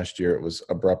said, last year it was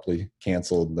abruptly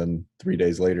canceled, and then 3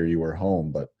 days later you were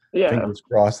home. But fingers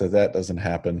crossed that doesn't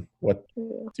happen.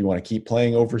 Do you want to keep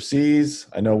playing overseas?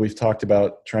 I know we've talked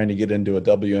about trying to get into a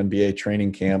WNBA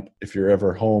training camp if you're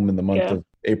ever home in the month of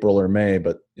April or May,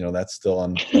 but that's still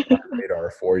on the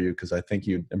radar for you, because I think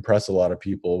you impress a lot of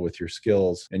people with your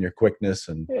skills and your quickness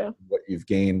and what you've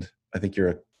gained. I think you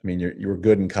were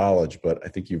good in college, but I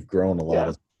think you've grown a lot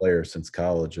as a player since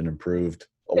college and improved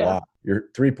a lot. Your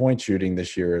 3-point shooting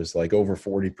this year is like over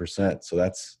 40%. So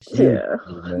that's huge.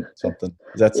 Is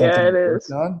that something you're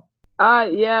working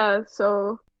on?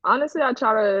 So honestly, I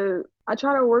try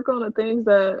to work on the things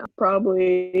that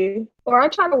I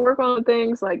try to work on the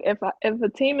things like if a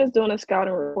team is doing a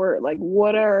scouting report, like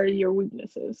what are your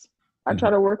weaknesses? I try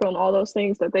to work on all those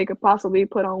things that they could possibly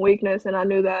put on weakness. And I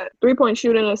knew that 3-point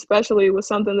shooting especially was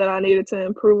something that I needed to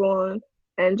improve on,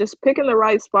 and just picking the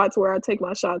right spots where I take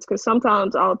my shots. Because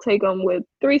sometimes I'll take them with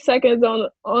 3 seconds on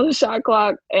the shot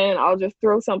clock and I'll just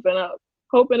throw something up,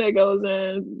 hoping it goes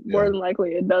in. More than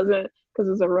likely it doesn't because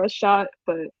it's a rush shot.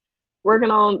 But working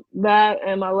on that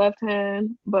and my left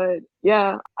hand. But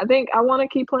yeah, I think I want to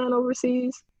keep playing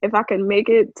overseas. If I can make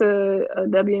it to a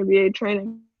WNBA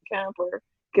training camp or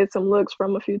get some looks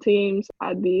from a few teams,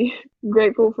 I'd be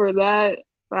grateful for that.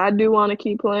 But I do want to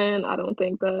keep playing. I don't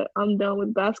think that I'm done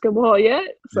with basketball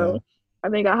yet. So I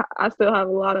think I still have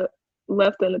a lot of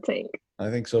left in the tank. I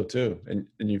think so too. And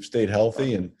you've stayed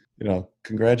healthy, and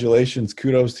congratulations,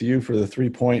 kudos to you for the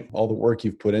 3-point, all the work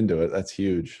you've put into it. That's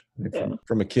huge.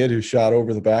 From a kid who shot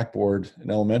over the backboard in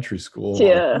elementary school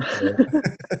to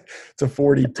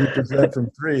 42%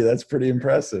 from 3, that's pretty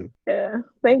impressive. Yeah,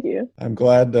 thank you. I'm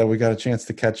glad we got a chance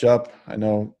to catch up. I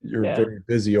know you're very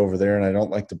busy over there, and I don't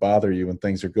like to bother you when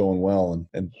things are going well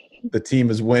and the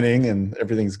team is winning and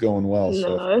everything's going well.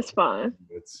 No, it's fine.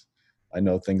 I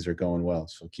know things are going well,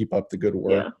 so keep up the good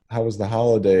work. Yeah. How was the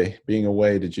holiday being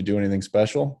away? Did you do anything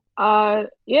special? So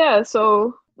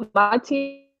my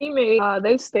teammate,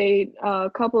 they stayed. A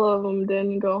couple of them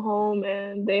didn't go home,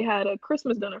 and they had a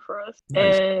Christmas dinner for us.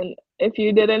 Nice. And if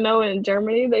you didn't know, in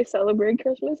Germany, they celebrate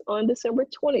Christmas on December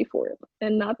 24th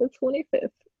and not the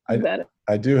 25th.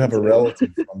 I do have a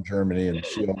relative from Germany, and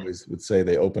she always would say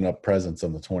they open up presents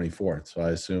on the 24th. So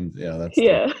I assumed, that's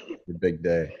the big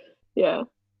day. Yeah.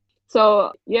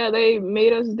 So, they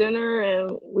made us dinner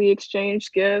and we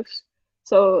exchanged gifts.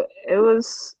 So it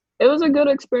was a good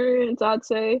experience, I'd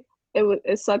say.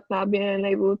 It sucked not being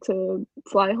able to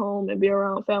fly home and be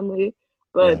around family,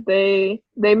 but they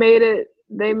made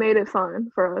it fun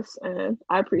for us, and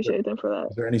I appreciate them for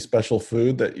that. Is there any special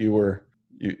food that you were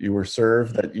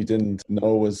served that you didn't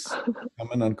know was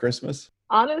coming on Christmas?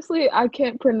 Honestly, I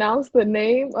can't pronounce the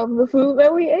name of the food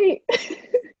that we ate,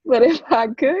 but if I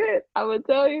could, I would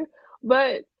tell you.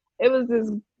 But it was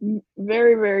this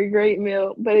very, very great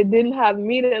meal, but it didn't have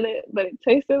meat in it, but it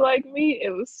tasted like meat.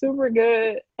 It was super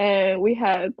good. And we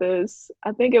had this,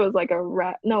 I think it was like it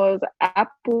was an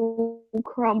apple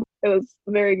crumble. It was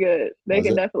very good. They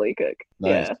can definitely cook.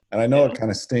 Nice. Yeah. And I know it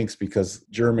kind of stinks because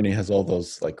Germany has all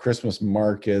those like Christmas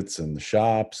markets and the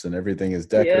shops and everything is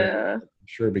decorated. Yeah. I'm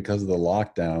sure because of the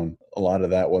lockdown, a lot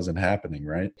of that wasn't happening,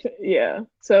 right? Yeah.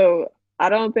 So I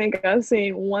don't think I've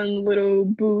seen one little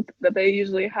booth that they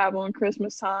usually have on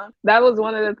Christmas time. That was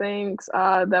one of the things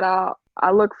that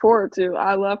I look forward to.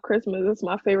 I love Christmas. It's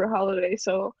my favorite holiday.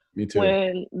 So Me too.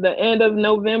 when the end of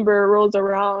November rolls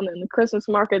around and the Christmas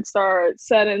markets start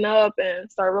setting up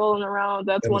and start rolling around,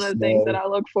 that's In the one of the things that snow. I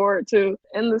look forward to.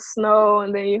 In the snow,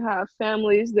 and then you have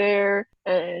families there,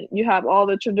 and you have all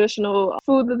the traditional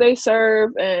food that they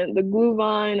serve and the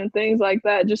glühwein and things like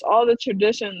that. Just all the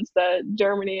traditions that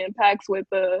Germany impacts with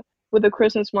the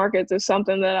Christmas markets is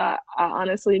something that I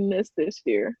honestly missed this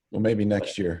year. Well, maybe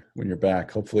next year when you're back.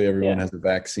 Hopefully everyone Yeah. has a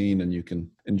vaccine and you can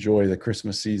enjoy the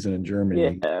Christmas season in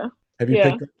Germany. Yeah. Have you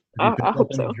Yeah. picked I up hope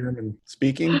any so. German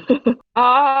speaking?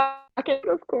 I can,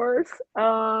 of course.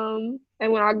 And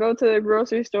when I go to the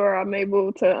grocery store, I'm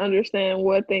able to understand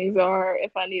what things are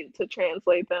if I needed to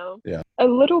translate them. Yeah. A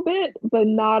little bit, but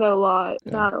not a lot.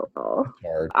 Yeah. Not at all. It's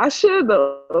hard. I should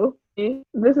though.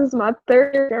 This is my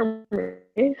third year in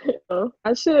Germany. So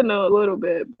I should know a little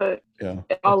bit, but Yeah.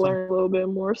 I'll learn a little bit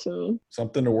more soon.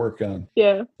 Something to work on.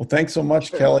 Yeah. Well, thanks so much,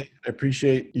 Sure. Kelly. I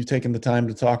appreciate you taking the time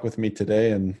to talk with me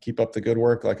today, and keep up the good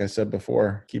work. Like I said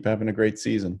before, keep having a great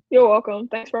season. You're welcome.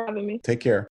 Thanks for having me. Take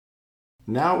care.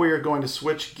 Now we are going to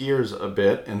switch gears a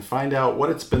bit and find out what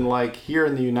it's been like here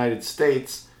in the United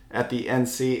States at the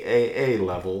NCAA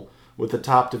level with the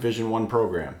top Division I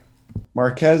program.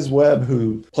 Marquez Webb,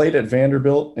 who played at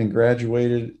Vanderbilt and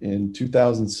graduated in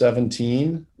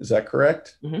 2017. Is that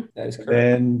correct? Mm-hmm. That is correct.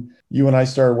 Then you and I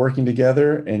started working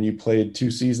together, and you played 2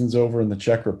 seasons over in the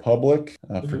Czech Republic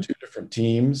for 2 different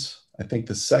teams. I think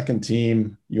the second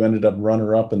team, you ended up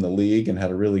runner-up in the league and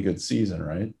had a really good season,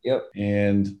 right? Yep.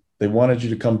 And they wanted you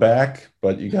to come back,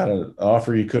 but you got an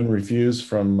offer you couldn't refuse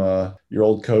from your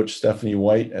old coach, Stephanie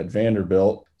White at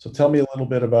Vanderbilt. So tell me a little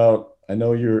bit about, I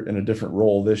know you're in a different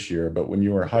role this year, but when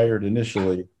you were hired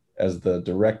initially as the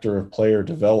director of player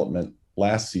development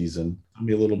last season, tell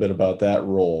me a little bit about that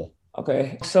role.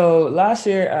 Okay. So last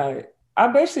year, I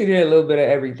basically did a little bit of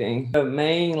everything. The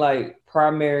main,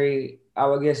 primary, I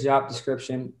would guess, job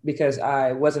description, because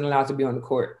I wasn't allowed to be on the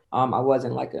court. I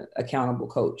wasn't like an accountable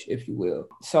coach, if you will.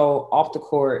 So off the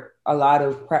court, a lot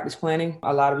of practice planning,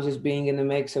 a lot of just being in the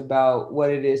mix about what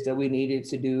it is that we needed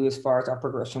to do as far as our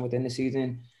progression within the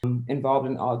season, involved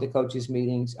in all the coaches'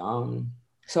 meetings.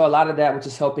 So a lot of that was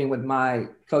just helping with my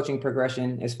coaching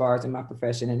progression as far as in my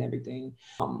profession and everything.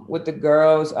 With the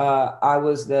girls, I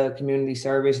was the community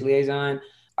service liaison.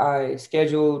 I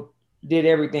did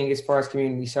everything as far as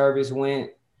community service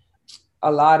went.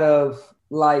 A lot of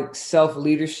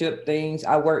self-leadership things.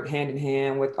 I worked hand in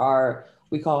hand with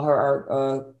we call her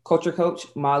our culture coach,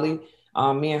 Molly.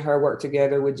 Me and her worked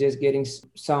together with just getting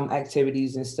some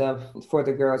activities and stuff for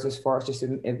the girls as far as just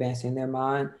advancing their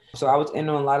mind. So I was in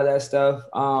on a lot of that stuff.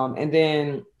 And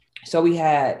then, so we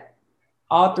had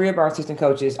all 3 of our assistant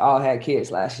coaches all had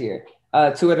kids last year. 2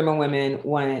 of them are women,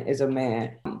 1 is a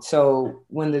man. So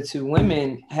when the 2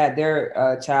 women had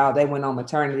their child, they went on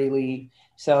maternity leave.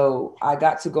 So I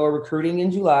got to go recruiting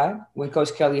in July when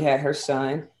Coach Kelly had her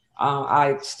son.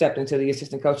 I stepped into the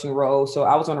assistant coaching role. So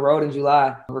I was on the road in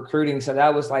July recruiting. So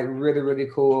that was really, really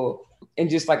cool. And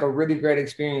just a really great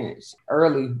experience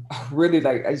early. Really,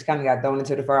 I just kind of got thrown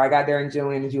into the fire. I got there in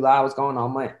June, and in July I was going all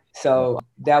month. So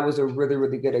that was a really,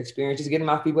 really good experience. Just getting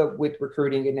my feet up with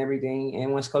recruiting and everything.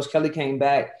 And once Coach Kelly came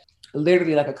back,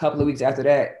 literally a couple of weeks after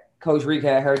that, Coach Reek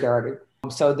had her daughter.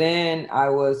 So then I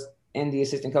was in the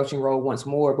assistant coaching role once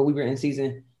more, but we were in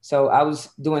season. So I was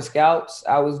doing scouts.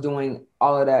 I was doing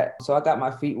all of that. So I got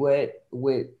my feet wet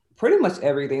with pretty much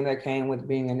everything that came with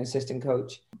being an assistant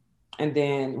coach. And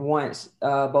then once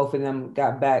both of them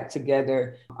got back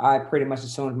together, I pretty much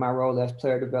assumed my role as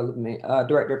director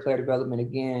of player development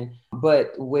again,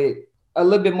 but with a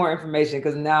little bit more information,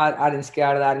 because now I didn't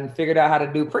scout it out and figured out how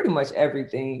to do pretty much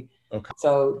everything. Okay.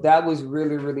 So that was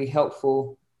really, really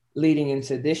helpful leading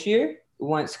into this year.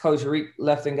 Once Coach Reek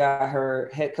left and got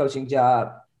her head coaching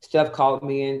job, Steph called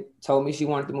me and told me she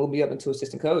wanted to move me up into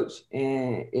assistant coach.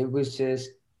 And it was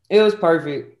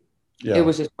perfect. Yeah. It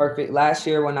was just perfect. Last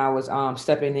year when I was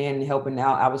stepping in and helping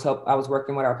out, I was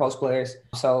working with our post players.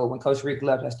 So when Coach Reek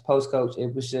left as the post coach,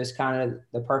 it was just kind of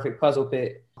the perfect puzzle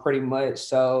fit pretty much.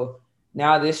 So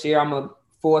now this year I'm a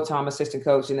full-time assistant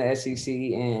coach in the SEC,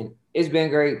 and it's been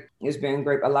great. It's been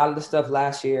great. A lot of the stuff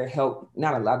last year helped,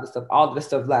 not a lot of the stuff, all of the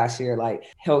stuff last year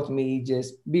helped me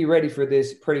just be ready for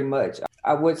this pretty much.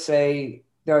 I would say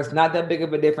there's not that big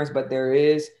of a difference, but there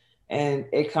is, and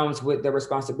it comes with the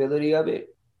responsibility of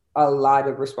it. A lot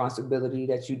of responsibility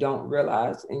that you don't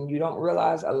realize, and you don't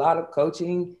realize a lot of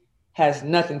coaching has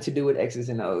nothing to do with X's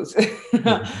and O's.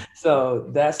 So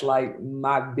that's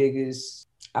my biggest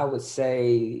I would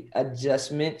say,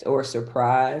 adjustment or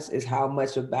surprise is how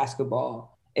much of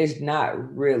basketball is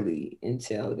not really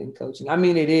entailed in coaching. I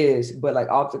mean, it is, but like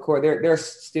off the court, there's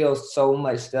still so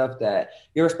much stuff that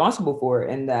you're responsible for,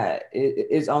 and that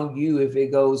it's on you if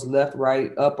it goes left,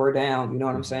 right, up, or down. You know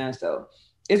what I'm saying? So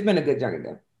it's been a good journey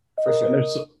there, for sure. And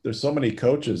there's so many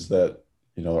coaches that,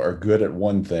 you know, are good at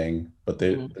one thing, but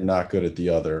they're not good at the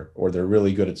other, or they're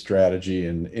really good at strategy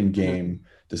and in-game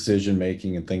decision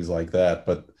making and things like that,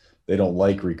 but they don't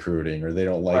like recruiting, or they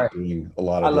don't like doing a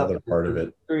lot of the other part of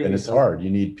it. And it's hard. You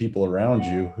need people around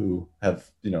you who have,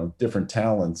 you know, different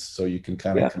talents, so you can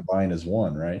kind of combine as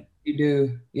one, right? You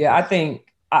do. Yeah, I think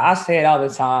I say it all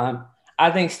the time.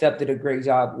 I think Steph did a great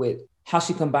job with how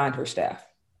she combined her staff.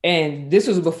 And this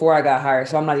was before I got hired,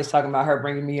 so I'm not just talking about her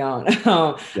bringing me on.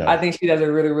 I think she does a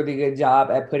really, really good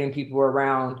job at putting people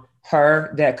around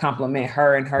her that complement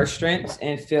her and her strengths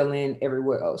and fill in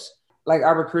everywhere else. Like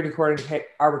our recruiting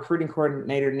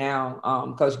coordinator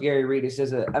now, Coach Gary Reedus,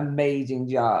 does an amazing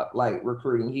job like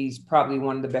recruiting. He's probably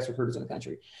one of the best recruiters in the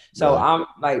country. So I'm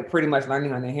like pretty much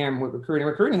learning under him with recruiting.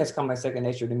 Recruiting has come like second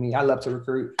nature to me. I love to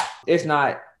recruit. It's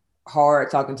not hard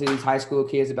talking to these high school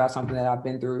kids about something that I've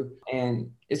been through,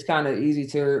 and it's kind of easy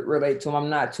to relate to them. I'm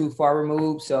not too far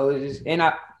removed, so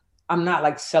I'm not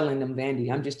like selling them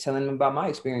Vandy. I'm just telling them about my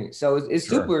experience. So it's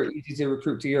super easy to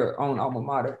recruit to your own alma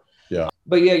mater. Yeah.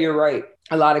 But yeah, you're right.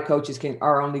 A lot of coaches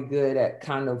are only good at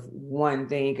kind of one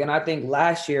thing. And I think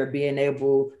last year being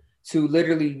able to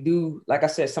literally do, like I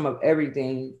said, some of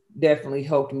everything definitely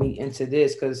helped me into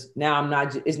this, because now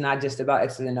it's not just about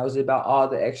X's and O's, it's about all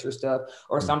the extra stuff.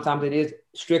 Or sometimes it is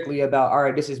strictly about, all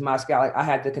right, this is my scout. Like I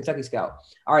had the Kentucky scout.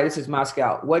 All right, this is my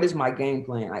scout. What is my game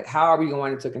plan? Like, how are we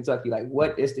going into Kentucky? Like,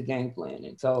 what is the game plan?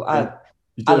 And so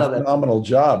you did a phenomenal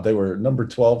job. They were number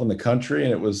 12 in the country,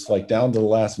 and it was like down to the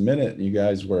last minute, and you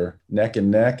guys were neck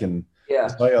and neck, and I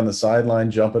saw you on the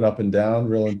sideline jumping up and down,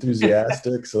 real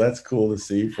enthusiastic. So that's cool to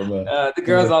see from the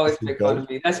girls always pick fun of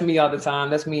me. That's me all the time.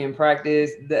 That's me in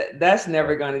practice. That's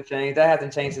never going to change. That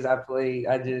hasn't changed since I played.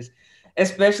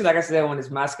 Especially like I said, when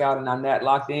it's my scout and I'm that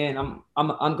locked in,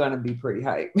 I'm going to be pretty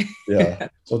hyped. Yeah.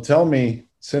 So tell me,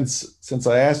 since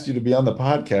I asked you to be on the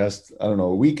podcast, I don't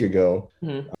know, a week ago,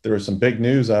 there was some big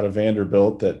news out of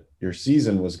Vanderbilt that your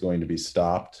season was going to be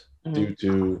stopped due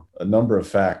to a number of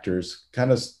factors.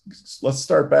 Kind of, let's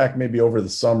start back maybe over the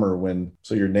summer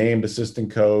so you're named assistant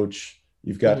coach.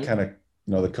 You've got kind of,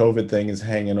 you know, the COVID thing is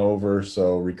hanging over,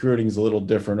 so recruiting is a little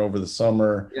different over the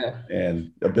summer,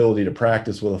 and ability to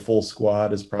practice with a full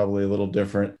squad is probably a little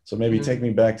different. So maybe take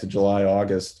me back to July,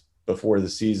 August, before the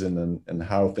season, and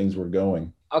how things were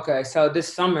going. Okay, so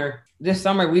this summer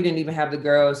we didn't even have the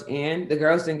girls in. The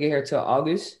girls didn't get here till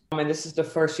August. This is the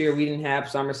first year we didn't have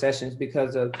summer sessions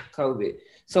because of COVID.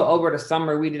 So over the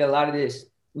summer, we did a lot of this.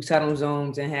 We sat on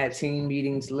Zooms and had team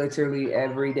meetings literally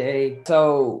every day.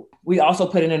 So we also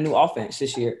put in a new offense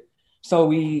this year. So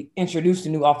we introduced a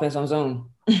new offense on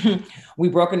Zoom. We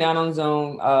broke it down on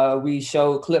Zoom. We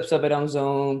showed clips of it on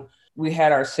Zoom. We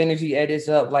had our synergy edits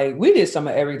up. Like, we did some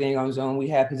of everything on Zoom. We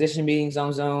had position meetings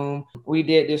on Zoom. We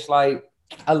did this like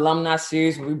alumni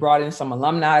series where we brought in some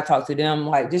alumni, talked to them,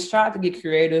 like just tried to get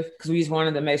creative, because we just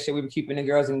wanted to make sure we were keeping the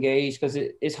girls engaged, because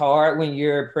it's hard when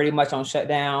you're pretty much on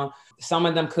shutdown. Some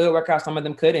of them could work out, some of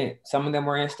them couldn't. Some of them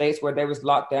were in states where they was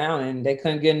locked down and they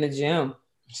couldn't get in the gym.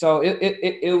 So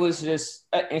it was just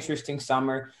an interesting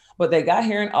summer. But they got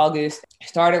here in August,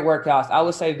 started workouts. I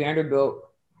would say Vanderbilt,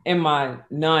 in my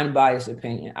non-biased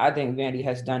opinion, I think Vandy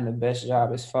has done the best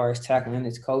job as far as tackling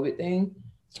this COVID thing.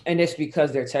 And it's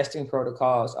because their testing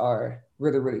protocols are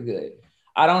really, really good.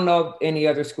 I don't know if any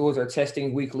other schools are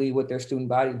testing weekly with their student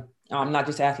body, not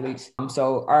just athletes.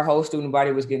 So our whole student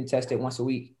body was getting tested once a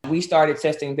week. We started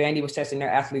testing, Vandy was testing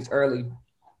their athletes early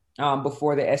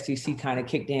before the SEC kind of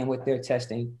kicked in with their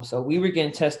testing. So we were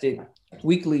getting tested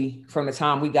weekly from the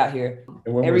time we got here.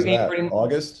 And when was that?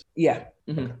 August? Yeah,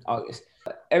 August.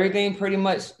 Everything pretty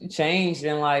much changed,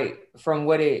 and like from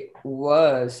what it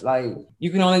was, like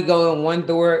you can only go in one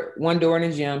door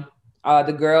in the gym.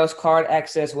 The girls' card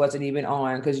access wasn't even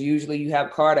on, because usually you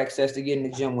have card access to get in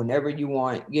the gym whenever you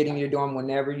want, get in your dorm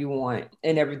whenever you want,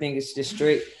 and everything is just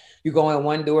strict. You go in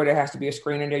one door, there has to be a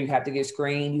screen in there. You have to get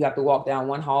screened. You have to walk down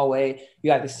one hallway. You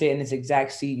have to sit in this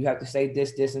exact seat. You have to stay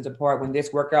this distance apart. When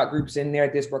this workout group's in there,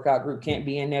 this workout group can't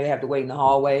be in there. They have to wait in the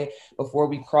hallway before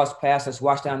we cross paths. Let's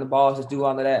wash down the balls. Let's do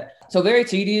all of that. So very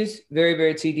tedious, very,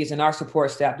 very tedious. And our support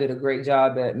staff did a great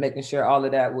job at making sure all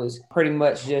of that was pretty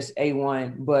much just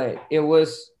A1. But it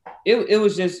was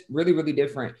just really, really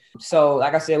different. So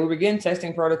like I said, we were getting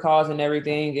testing protocols and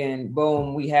everything, and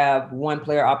boom, we have one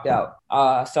player opt out.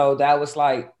 So that was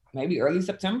like maybe early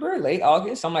September, late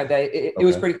August, something like that. It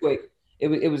was pretty quick.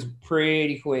 It was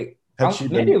pretty quick. Had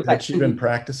she been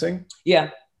practicing?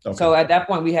 Yeah. Okay. So at that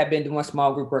point, we had been doing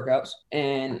small group workouts,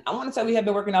 and I want to say we had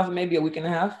been working out for maybe a week and a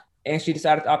half, and she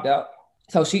decided to opt out.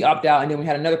 So she opted out, and then we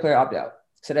had another player opt out.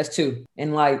 So that's 2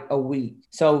 in like a week.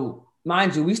 So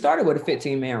mind you, we started with a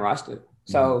 15-man roster.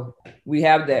 So we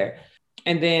have there.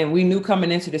 And then we knew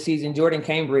coming into the season, Jordan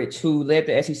Cambridge, who led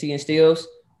the SEC in steals,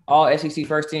 all SEC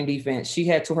first team defense, she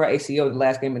had tore her ACL the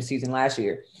last game of the season last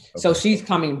year. Okay. So she's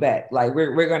coming back. Like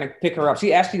we're going to pick her up.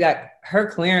 She actually got her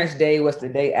clearance day was the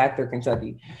day after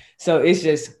Kentucky. So it's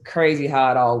just crazy how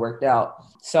it all worked out.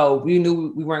 So we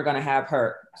knew we weren't going to have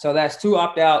her. So that's 2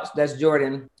 opt-outs. That's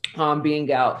Jordan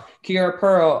being out. Kiera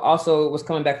Pearl also was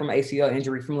coming back from an ACL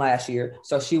injury from last year.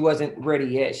 So she wasn't ready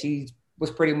yet. She was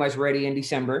pretty much ready in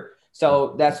December.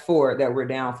 So that's 4 that we're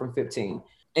down from 15.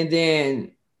 And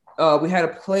then we had a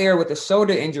player with a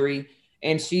shoulder injury,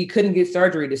 and she couldn't get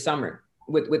surgery this summer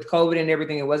with COVID and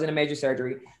everything. It wasn't a major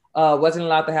surgery. Wasn't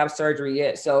allowed to have surgery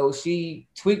yet. So she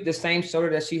tweaked the same shoulder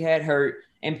that she had hurt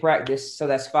in practice. So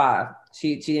that's 5.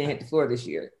 She didn't hit the floor this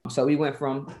year. So we went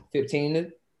from 15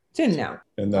 to 10 now.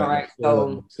 And then, all right,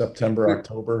 so September,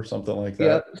 October, something like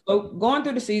that. Yeah. So going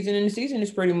through the season, and the season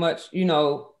is pretty much,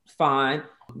 fine.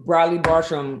 Bradley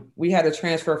Bartram, we had a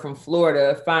transfer from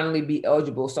Florida finally be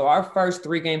eligible. So our first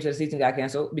 3 games of the season got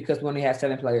canceled because we only had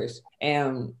 7 players.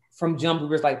 And from jump, we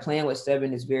were like playing with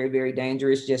 7 is very, very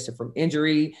dangerous just from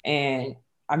injury. And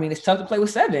I mean, it's tough to play with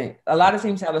 7. A lot of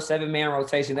teams have a 7-man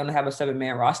rotation. They don't have a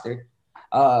 7-man roster.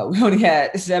 We only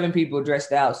had 7 people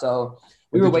dressed out. So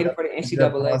we were waiting for the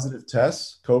NCAA. Positive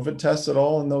tests, COVID tests at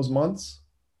all in those months?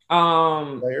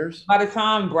 Players? By the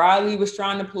time Bradley was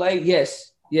trying to play, yes.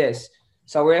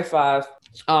 So we're at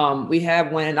 5. We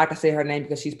have one, and I can say her name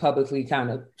because she's publicly kind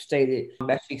of stated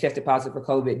that she tested positive for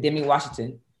COVID. Demi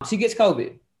Washington. She gets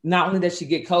COVID. Not only does she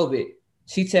get COVID,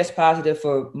 she tests positive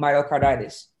for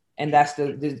myocarditis. And that's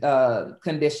the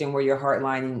condition where your heart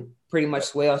lining pretty much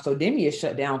swells. So Demi is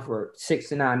shut down for 6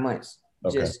 to 9 months.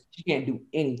 Okay. She can't do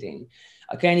anything.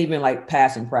 I can't even like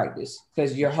pass in practice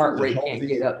because your heart rate can't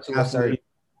get up to a certain.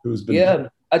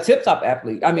 A tip-top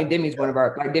athlete. I mean, Demi's one of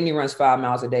our, like Demi runs 5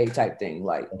 miles a day type thing.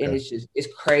 Like, and it's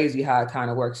crazy how it kind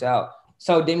of works out.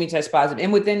 So Demi tests positive.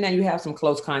 And within that, you have some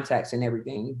close contacts and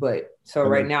everything. But so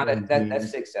right now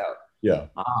that's 6 out. Yeah.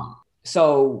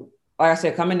 So like I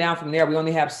said, coming down from there, we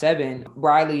only have 7.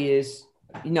 Bradley is,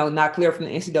 not clear from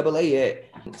the NCAA yet.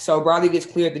 So Bradley gets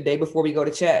cleared the day before we go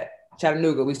to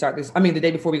Chattanooga. The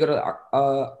day before we go to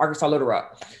Arkansas Little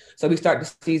Rock. So we start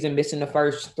the season missing the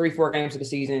first 3-4 games of the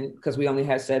season because we only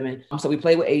had 7. So we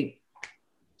played with 8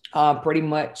 pretty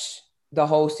much the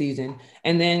whole season.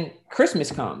 And then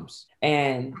Christmas comes.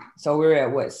 And so we're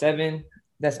at 7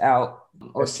 that's out.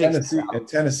 Or 6. And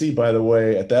Tennessee, by the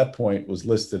way, at that point was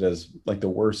listed as like the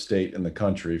worst state in the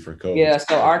country for COVID. Yeah,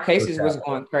 so our cases was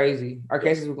going crazy.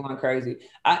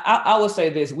 I will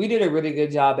say this. We did a really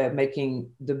good job at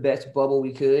making the best bubble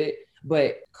we could.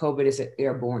 But COVID is an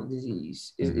airborne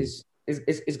disease.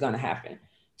 It's going to happen.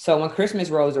 So when Christmas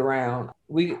rolls around,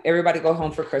 everybody go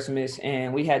home for Christmas,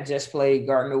 and we had just played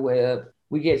Gardner Webb.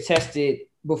 We get tested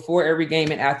before every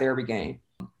game and after every game.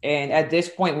 And at this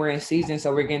point, we're in season,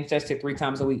 so we're getting tested 3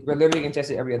 times a week. We're literally getting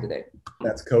tested every other day.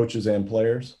 That's coaches and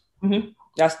players? Mm-hmm.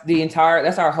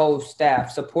 That's our whole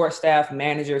staff, support staff,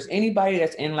 managers, anybody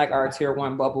that's in like our tier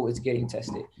 1 bubble is getting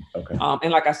tested. Okay.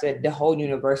 And like I said, the whole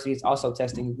university is also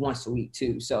testing once a week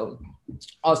too. So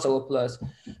also a plus.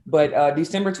 But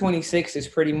December 26th is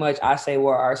pretty much, I say,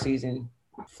 where our season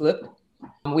flipped.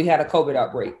 We had a COVID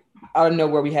outbreak. Out of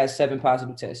nowhere, we had 7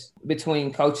 positive tests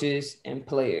between coaches and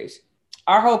players.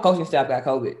 Our whole coaching staff got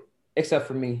COVID, except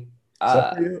for me.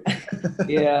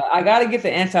 Yeah, I got to get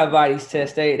the antibodies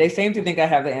test. They seem to think I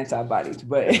have the antibodies,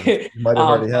 but you might have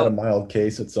already had a mild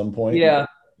case at some point. Yeah,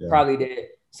 probably did.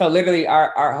 So literally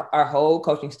our whole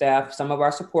coaching staff, some of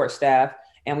our support staff,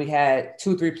 and we had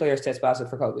 2-3 players test positive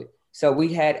for COVID. So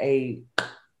we had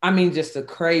just a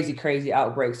crazy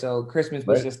outbreak. So Christmas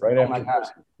was oh my gosh.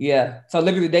 Yeah. So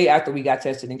literally the day after we got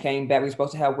tested and came back, we were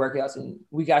supposed to have workouts, and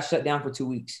we got shut down for 2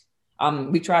 weeks.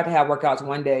 We tried to have workouts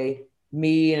one day,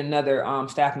 me and another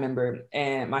staff member,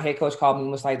 and my head coach called me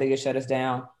and was like, they just shut us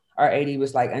down. Our AD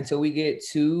was like, until we get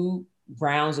 2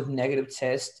 rounds of negative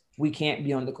tests, we can't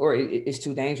be on the court. It's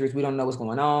too dangerous. We don't know what's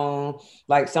going on.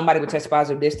 Like somebody would test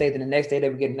positive this day, then the next day they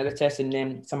would get another test, and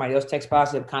then somebody else tests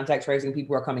positive, contact tracing,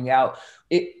 people are coming out.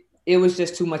 It was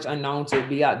just too much unknown to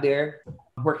be out there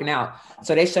working out.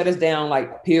 So they shut us down,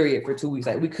 like, period, for 2 weeks.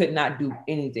 Like we could not do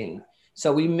anything.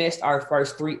 So we missed our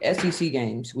first 3 SEC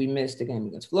games. We missed the game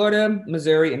against Florida,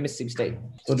 Missouri, and Mississippi State.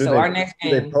 So our next do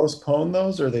game, they postpone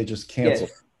those or they just cancel?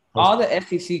 Yes. All the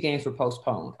SEC games were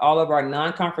postponed. All of our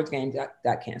non-conference games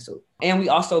got canceled. And we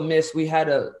also missed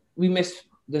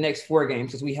the next 4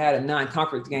 games because we had a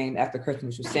non-conference game after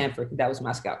Christmas with Sanford. That was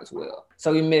my scout as well.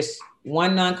 So we missed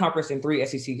 1 non-conference and 3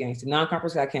 SEC games. The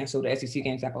non-conference got canceled. The SEC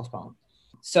games got postponed.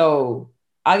 So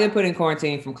I get put in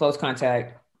quarantine from close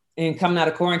contact. And coming out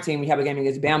of quarantine, we have a game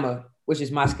against Bama, which is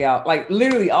my scout. Like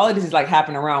literally all of this is like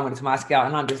happening around when it's my scout.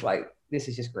 And I'm just like, this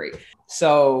is just great.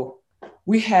 So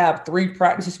we have 3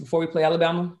 practices before we play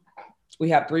Alabama. We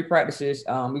have 3 practices.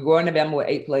 We go into Alabama with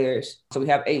 8 players. So we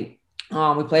have 8.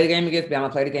 We played a game against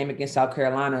Bama, played a game against South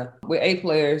Carolina with 8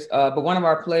 players. But one of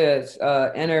our players,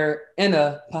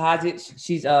 Anna Pahazic,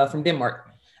 she's from Denmark,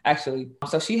 actually.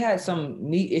 So she had some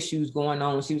knee issues going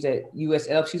on when she was at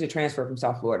USF. She's a transfer from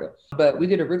South Florida. But we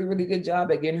did a really, really good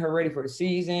job at getting her ready for the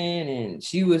season. And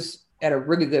she was at a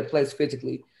really good place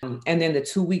physically. And then the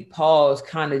 2-week pause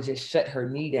kind of just shut her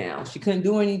knee down. She couldn't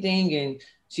do anything. And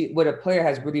when a player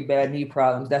has really bad knee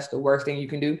problems, that's the worst thing you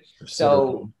can do.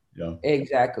 So yeah,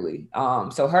 exactly.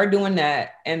 So her doing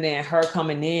that and then her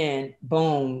coming in,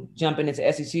 boom, jumping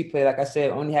into SEC play. Like I said,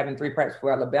 only having 3 practices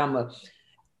for Alabama.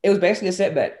 It was basically a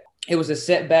setback. It was a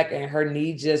setback and her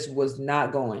knee just was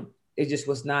not going. It just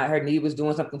was not. Her knee was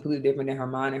doing something completely different than her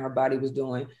mind and her body was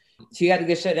doing. She had to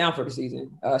get shut down for the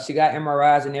season. She got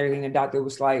MRIs and everything. The doctor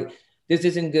was like, this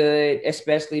isn't good,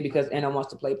 especially because Anna wants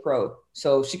to play pro.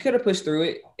 So she could have pushed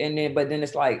through it. But then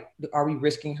it's like, are we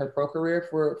risking her pro career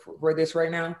for this right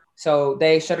now? So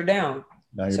they shut her down.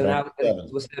 Now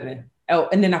it was 7. Oh,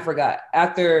 and then I forgot.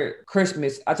 After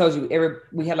Christmas, I told you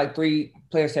we had like 3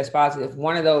 players test positive.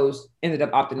 One of those ended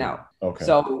up opting out. Okay.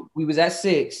 So we was at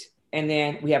 6, and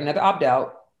then we have another opt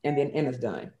out, and then Anna's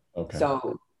done. Okay.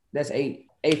 So that's 8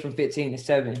 from 15 to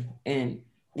 7, and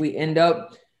we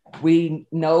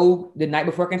know the night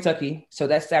before Kentucky. So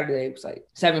that Saturday it was like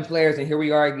 7 players, and here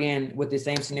we are again with the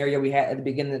same scenario we had at the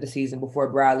beginning of the season before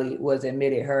Bradley was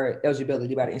admitted her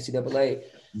eligibility by the NCAA.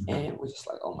 Mm-hmm. And we're just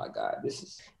like, oh my God,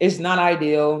 it's not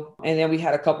ideal. And then we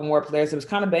had a couple more players that was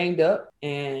kind of banged up,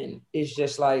 and it's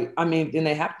just like, I mean, then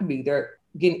they have to be. They're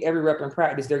getting every rep in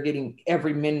practice. They're getting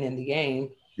every minute in the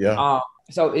game. Yeah.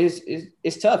 So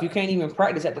it's tough. You can't even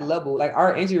practice at the level. Like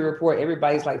our injury report,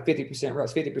 everybody's like 50%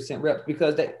 reps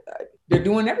because they're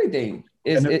doing everything.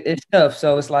 It's tough.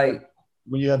 So it's like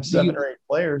when you have 7 or 8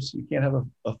 players, you can't have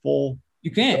a full.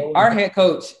 You can't. Our head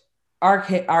coach,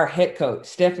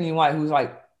 Stephanie White, who's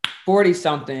like 40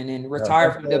 something and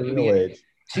retired from WNBA,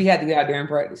 she had to get out there and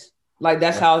practice. Like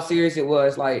that's how serious it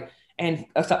was. Like, and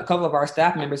a couple of our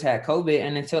staff members had COVID,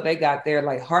 and until they got their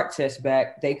like heart test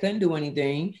back, they couldn't do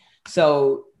anything.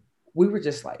 So we were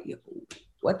just like,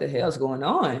 what the hell's going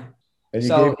on? And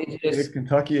you gave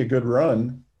Kentucky a good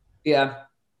run. Yeah.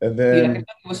 And then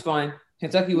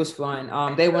Kentucky was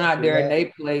fun. They went out there and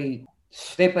they played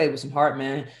with some heart,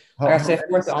 man. Like I said,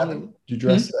 did you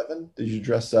dress 7? Did you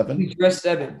dress 7? We dressed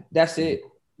 7. That's it.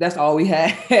 That's all we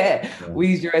had. Yeah.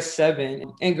 We dressed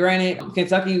 7. And granted,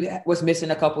 Kentucky was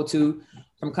missing a couple too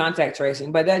from contact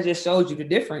tracing, but that just shows you the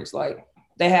difference. Like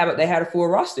they had a full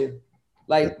roster.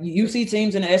 Like you see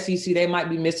teams in the SEC, they might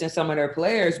be missing some of their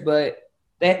players, but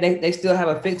they still have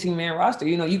a 15-man roster.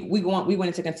 You know, we went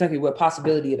into Kentucky with a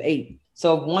possibility of 8.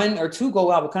 So if 1 or 2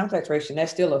 go out with contact tracing, that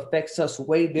still affects us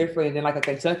way differently than like a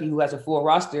Kentucky who has a full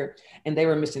roster and they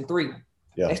were missing 3.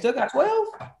 Yeah. They still got 12.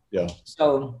 Yeah.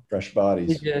 So fresh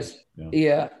bodies.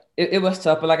 It was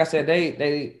tough. But like I said,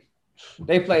 they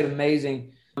played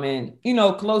amazing. I mean, you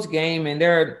know, close game, and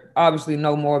there are obviously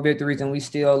no more victories, and we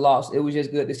still lost. It was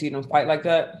just good to see them fight like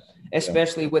that,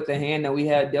 especially with the hand that we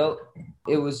had dealt.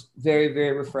 It was very,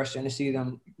 very refreshing to see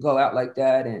them go out like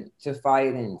that and to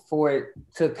fight, and for it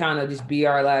to kind of just be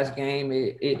our last game.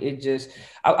 It just,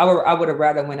 I would have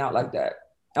rather went out like that.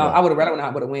 I would have rather went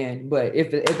out with a win, but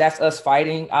if that's us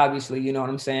fighting, obviously, you know what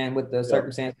I'm saying, with the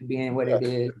circumstances being what it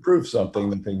is. Prove something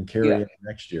that they can carry in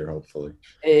next year, hopefully.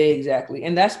 Exactly.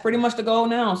 And that's pretty much the goal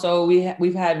now. So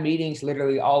we've had meetings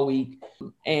literally all week,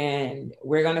 and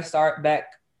we're going to start back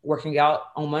working out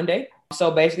on Monday. So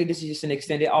basically, this is just an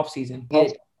extended off season.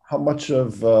 How much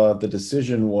of the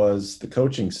decision was the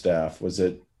coaching staff? Was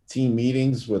it team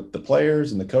meetings with the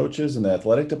players and the coaches and the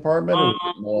athletic department?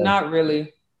 Not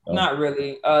really. Not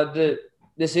really. The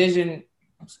decision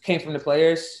came from the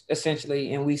players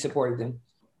essentially, and we supported them.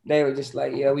 They were just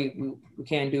like, yeah, we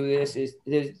can't do this.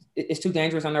 It's too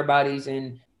dangerous on our bodies.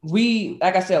 And we,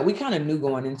 like I said, we kind of knew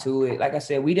going into it. Like I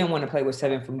said, we didn't want to play with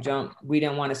 7 from jump. We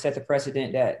didn't want to set the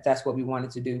precedent that that's what we wanted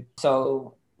to do.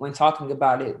 So when talking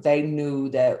about it, they knew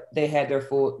that we had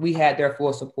their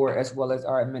full support, as well as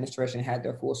our administration had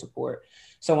their full support.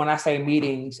 So when I say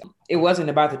meetings, it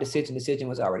wasn't about the decision. The decision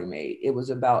was already made. It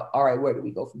was about, all right, where do we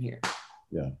go from here?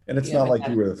 Yeah. And it's not like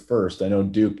you were the first. I know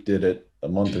Duke did it a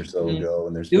month or so ago,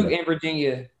 and there's Duke and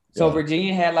Virginia. So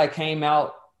Virginia had came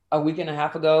out a week and a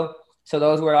half ago. So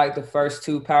those were the first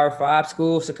 2 Power 5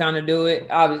 schools to kind of do it.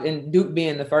 And Duke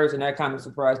being the first, and that kind of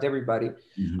surprised everybody.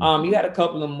 Mm-hmm. You had a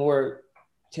couple of more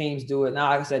teams do it. Now,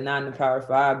 like I said, not in the Power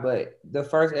 5, but the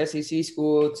first SEC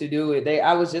school to do it.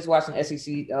 I was just watching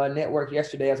SEC Network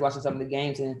yesterday. I was watching some of the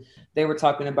games, and they were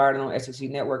talking about it on SEC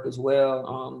Network as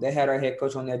well. They had our head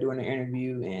coach on there doing an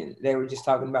interview, and they were just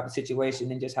talking about the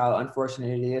situation and just how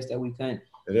unfortunate it is that we couldn't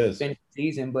finish the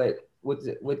season. But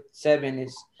with 7,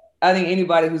 I think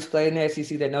anybody who's played in the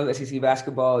SEC that knows SEC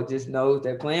basketball just knows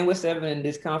that playing with 7 in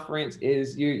this conference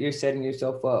is you're setting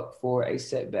yourself up for a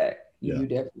setback. You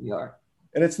definitely are.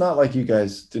 And it's not like you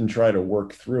guys didn't try to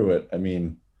work through it. I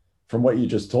mean, from what you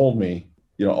just told me,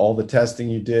 all the testing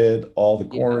you did, all the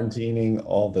quarantining,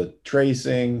 all the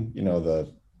tracing,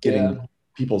 the getting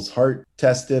people's heart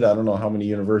tested. I don't know how many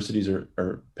universities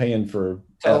are paying for.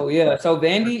 So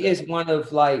Vandy is one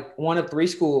of 3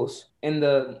 schools in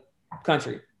the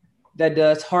country that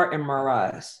does heart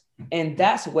MRIs. And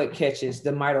that's what catches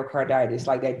the myocarditis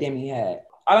like that Demi had.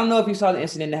 I don't know if you saw the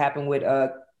incident that happened with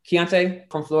Keontae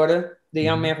from Florida, the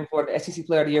young man from Florida, SEC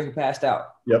player of the year who passed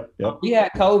out. Yep. He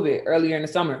had COVID earlier in the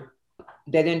summer.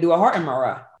 They didn't do a heart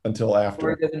MRI. Until after.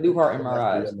 Or it doesn't do heart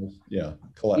MRIs.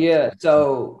 Yeah.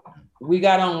 So we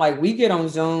get on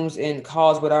Zooms and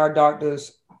calls with our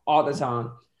doctors all the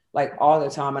time.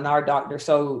 And our doctor.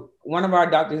 So one of our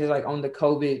doctors is on the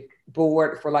COVID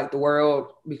board for the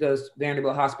world, because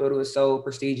Vanderbilt Hospital is so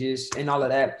prestigious and all of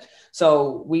that.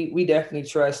 So we definitely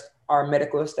trust our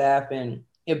medical staff, and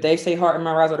if they say heart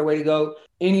MRIs are the way to go,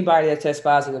 anybody that tests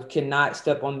positive cannot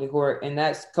step on the court, and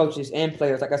that's coaches and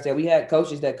players. Like I said, we had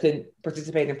coaches that couldn't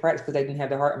participate in practice because they didn't have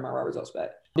their heart MRI results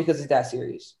back because it's that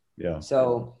serious. Yeah.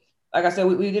 So like I said,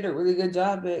 we did a really good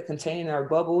job at containing our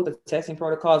bubble, the testing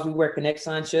protocols. We wear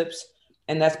ConnectSign chips,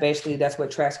 and that's what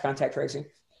tracks contact tracing.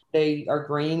 They are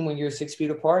green when you're 6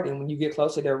 feet apart, and when you get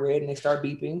closer, they're red and they start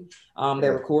beeping. They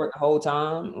record the whole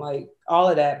time, all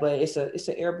of that. But it's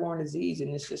an airborne disease,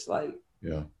 and it's just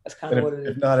that's kind of what it is.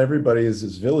 If not everybody is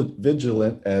as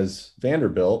vigilant as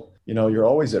Vanderbilt, you're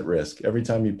always at risk every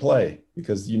time you play,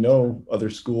 because other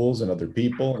schools and other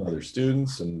people and other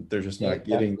students, and they're just not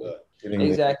getting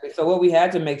exactly. So what we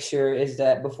had to make sure is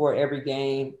that before every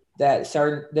game, that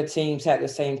the teams had the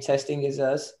same testing as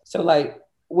us. So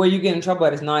where you get in trouble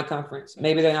at is non-conference.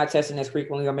 Maybe they're not testing as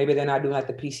frequently, or maybe they're not doing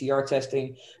the PCR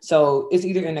testing. So it's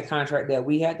either in the contract that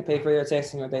we had to pay for their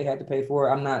testing or they had to pay for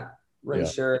it. I'm not really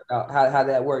sure about how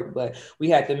that worked, but we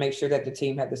had to make sure that the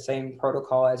team had the same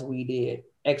protocol as we did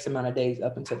X amount of days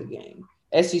up until the game.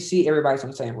 SEC, everybody's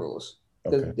on the same rules.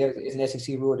 Because there is an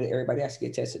SEC rule that everybody has to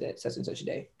get tested at such and such a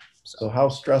day. So how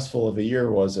stressful of a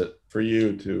year was it for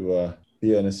you to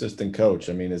be an assistant coach?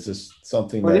 I mean, is this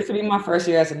something this would be my first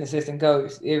year as an assistant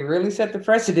coach. It really set the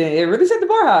precedent. It really set the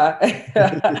bar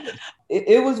high.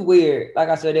 it was weird. Like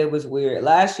I said, it was weird.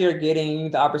 Last year,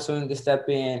 getting the opportunity to step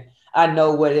in, I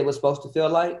know what it was supposed to feel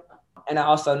like. And I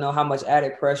also know how much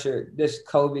added pressure this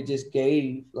COVID just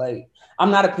gave.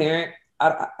 I'm not a parent.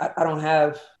 I don't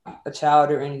have a child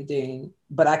or anything,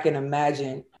 but I can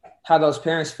imagine how those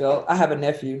parents felt. I have a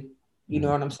nephew. You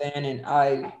know what I'm saying? And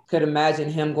I could imagine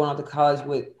him going off to college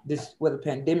with a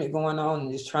pandemic going on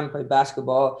and just trying to play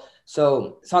basketball.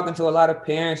 So talking to a lot of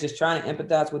parents, just trying to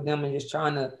empathize with them and just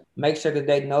trying to make sure that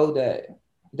they know that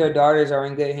their daughters are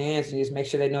in good hands, and just make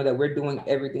sure they know that we're doing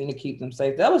everything to keep them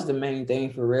safe. That was the main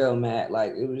thing for real, Matt.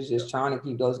 It was just trying to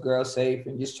keep those girls safe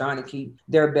and just trying to keep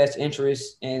their best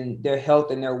interests and their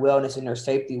health and their wellness and their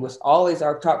safety was always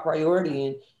our top priority.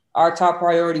 And our top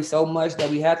priority so much that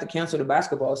we had to cancel the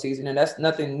basketball season. And that's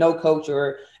nothing no coach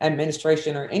or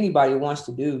administration or anybody wants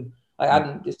to do.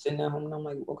 I'm just sitting at home and I'm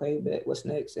like, okay, but what's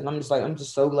next? And I'm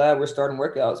just so glad we're starting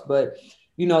workouts. But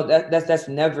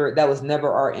that was never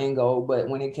our end goal. But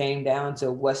when it came down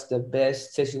to what's the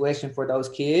best situation for those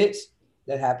kids,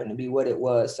 that happened to be what it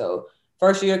was. So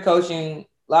first year coaching,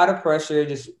 a lot of pressure,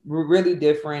 just really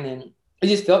different. And it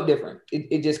just felt different.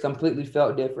 It just completely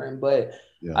felt different. But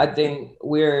I think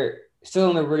we're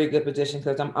still in a really good position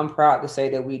because I'm proud to say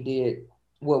that we did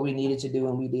what we needed to do,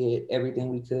 and we did everything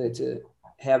we could to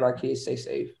have our kids stay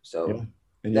safe. So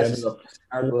and you ended up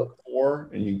our book 4,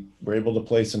 and you were able to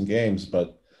play some games,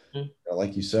 but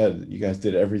like you said, you guys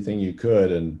did everything you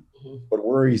could. And what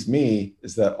worries me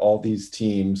is that all these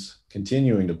teams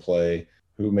continuing to play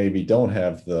who maybe don't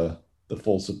have the the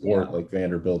full support like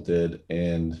Vanderbilt did,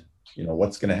 and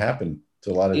what's going to happen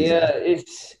to a lot of these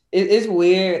athletes? It's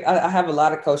weird. I have a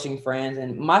lot of coaching friends,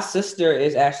 and my sister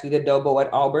is actually the Dobo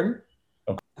at Auburn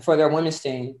for their women's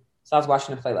team. So I was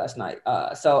watching them play last night.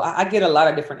 So I get a lot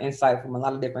of different insight from a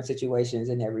lot of different situations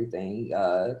and everything.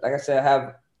 Like I said, I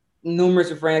have numerous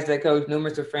of friends that coach,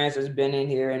 numerous of friends that's been in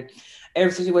here, and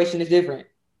every situation is different.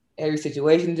 Every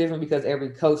situation is different because every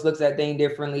coach looks at things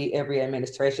differently. Every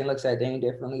administration looks at things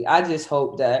differently. I just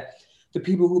hope that the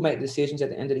people who make decisions at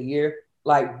the end of the year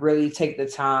like really take the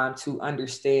time to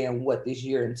understand what this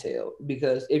year entailed.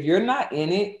 Because if you're not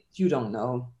in it, you don't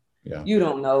know. Yeah. You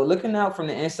don't know. Looking out from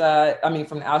the inside,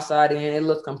 from the outside in, it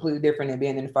looks completely different than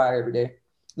being in the fire every day.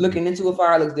 Looking into a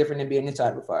fire looks different than being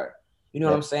inside of a fire. You know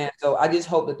what I'm saying? So I just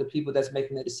hope that the people that's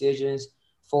making the decisions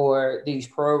for these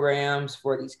programs,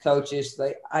 for these coaches,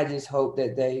 like I just hope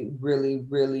that they really,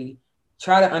 really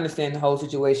try to understand the whole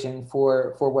situation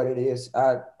for what it is.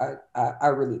 I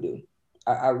really do.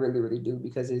 I really, really do,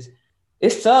 because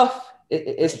it's tough.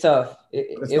 It's tough.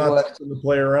 It's not something to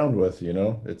play around with,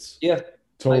 It's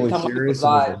totally serious.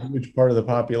 And there's a huge part of the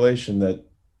population that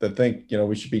think,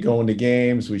 we should be going to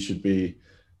games. We should be,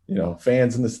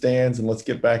 fans in the stands, and let's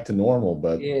get back to normal.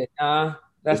 But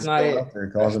that's not it.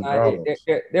 Causing problems.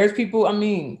 There's people.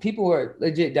 People are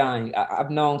legit dying.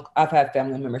 I've had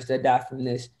family members that die from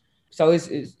this. So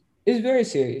it's very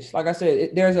serious. Like I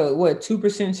said, there's a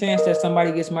 2% chance that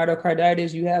somebody gets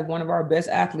myocarditis. You have one of our best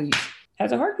athletes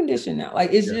has a heart condition now.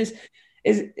 Like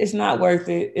it's not worth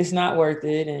it. It's not worth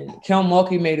it. And Kel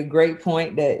Mulkey made a great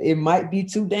point that it might be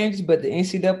too dangerous, but the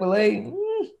NCAA,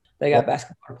 they got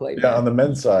basketball to play. Yeah, on the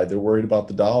men's side, they're worried about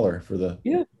the dollar for the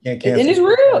can't cancel. And it's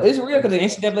real. It's real, because the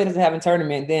NCAA doesn't have a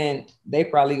tournament, then they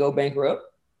probably go bankrupt.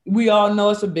 We all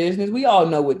know it's a business. We all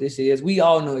know what this is. We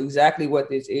all know exactly what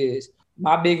this is.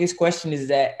 My biggest question is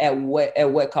that at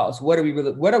what cost? What are we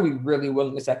really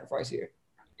willing to sacrifice here?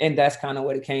 And that's kind of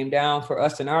what it came down for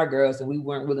us and our girls, and we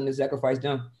weren't willing to sacrifice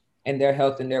them and their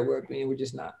health and their well-being. We're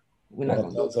just not.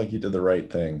 It sounds like you did the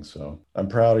right thing. So I'm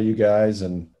proud of you guys,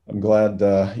 and I'm glad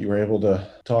you were able to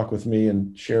talk with me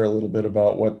and share a little bit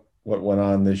about what went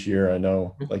on this year. I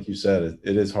know, like you said,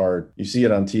 it is hard. You see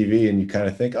it on TV and you kind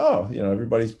of think,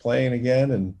 everybody's playing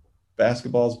again and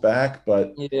basketball's back,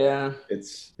 but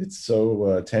it's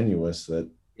so tenuous that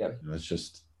it's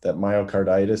just that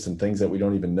myocarditis and things that we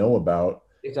don't even know about.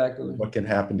 Exactly. What can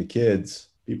happen to kids.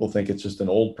 People think it's just an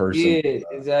old person. Yeah,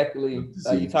 exactly.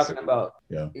 Like you're talking about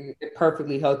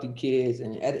perfectly healthy kids.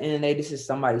 And at the end of the day, this is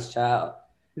somebody's child.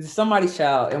 This is somebody's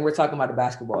child. And we're talking about a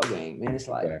basketball game. And it's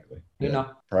like,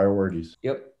 priorities.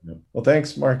 Yep. Well,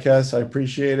 thanks, Marquez. I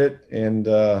appreciate it. And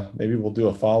maybe we'll do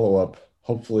a follow-up.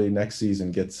 Hopefully next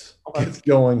season gets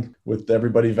going with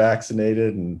everybody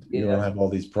vaccinated, and you don't have all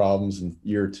these problems, and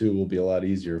year 2 will be a lot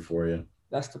easier for you.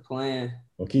 That's the plan.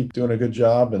 Well, keep doing a good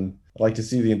job, and I'd like to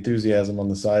see the enthusiasm on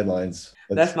the sidelines.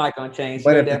 That's not going to change.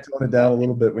 You might have to tone it down a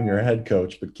little bit when you're a head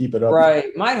coach, but keep it up.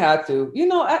 Right. Might have to.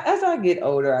 As I get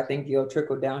older, I think you'll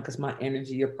trickle down, because my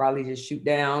energy will probably just shoot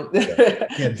down. You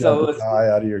can't jump high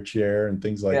out of your chair and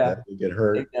things like that. You get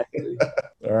hurt. Exactly.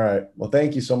 All right. Well,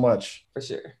 thank you so much. For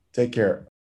sure. Take care.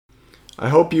 I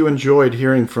hope you enjoyed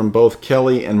hearing from both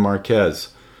Kelly and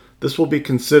Marquez. This will be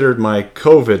considered my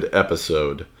COVID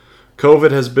episode.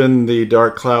 COVID has been the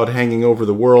dark cloud hanging over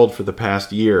the world for the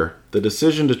past year. The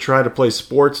decision to try to play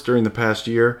sports during the past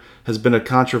year has been a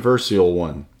controversial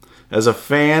one. As a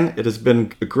fan, it has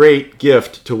been a great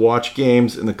gift to watch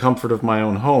games in the comfort of my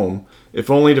own home, if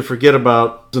only to forget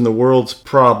about the world's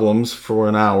problems for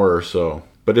an hour or so.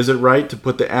 But is it right to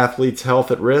put the athlete's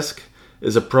health at risk?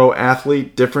 Is a pro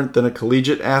athlete different than a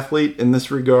collegiate athlete in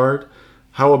this regard?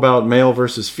 How about male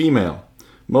versus female?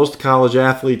 Most college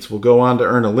athletes will go on to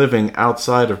earn a living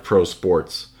outside of pro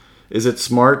sports. Is it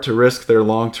smart to risk their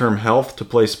long-term health to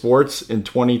play sports in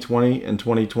 2020 and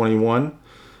 2021?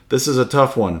 This is a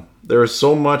tough one. There is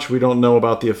so much we don't know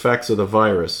about the effects of the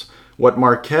virus. What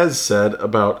Marquez said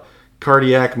about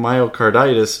cardiac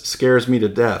myocarditis scares me to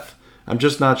death. I'm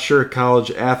just not sure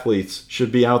college athletes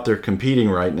should be out there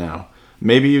competing right now.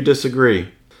 Maybe you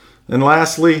disagree. And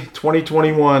lastly,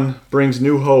 2021 brings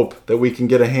new hope that we can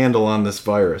get a handle on this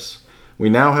virus. We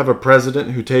now have a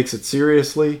president who takes it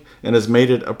seriously and has made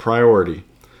it a priority.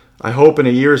 I hope in a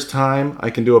year's time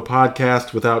I can do a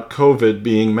podcast without COVID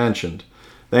being mentioned.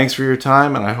 Thanks for your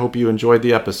time, and I hope you enjoyed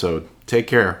the episode. Take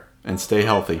care and stay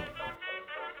healthy.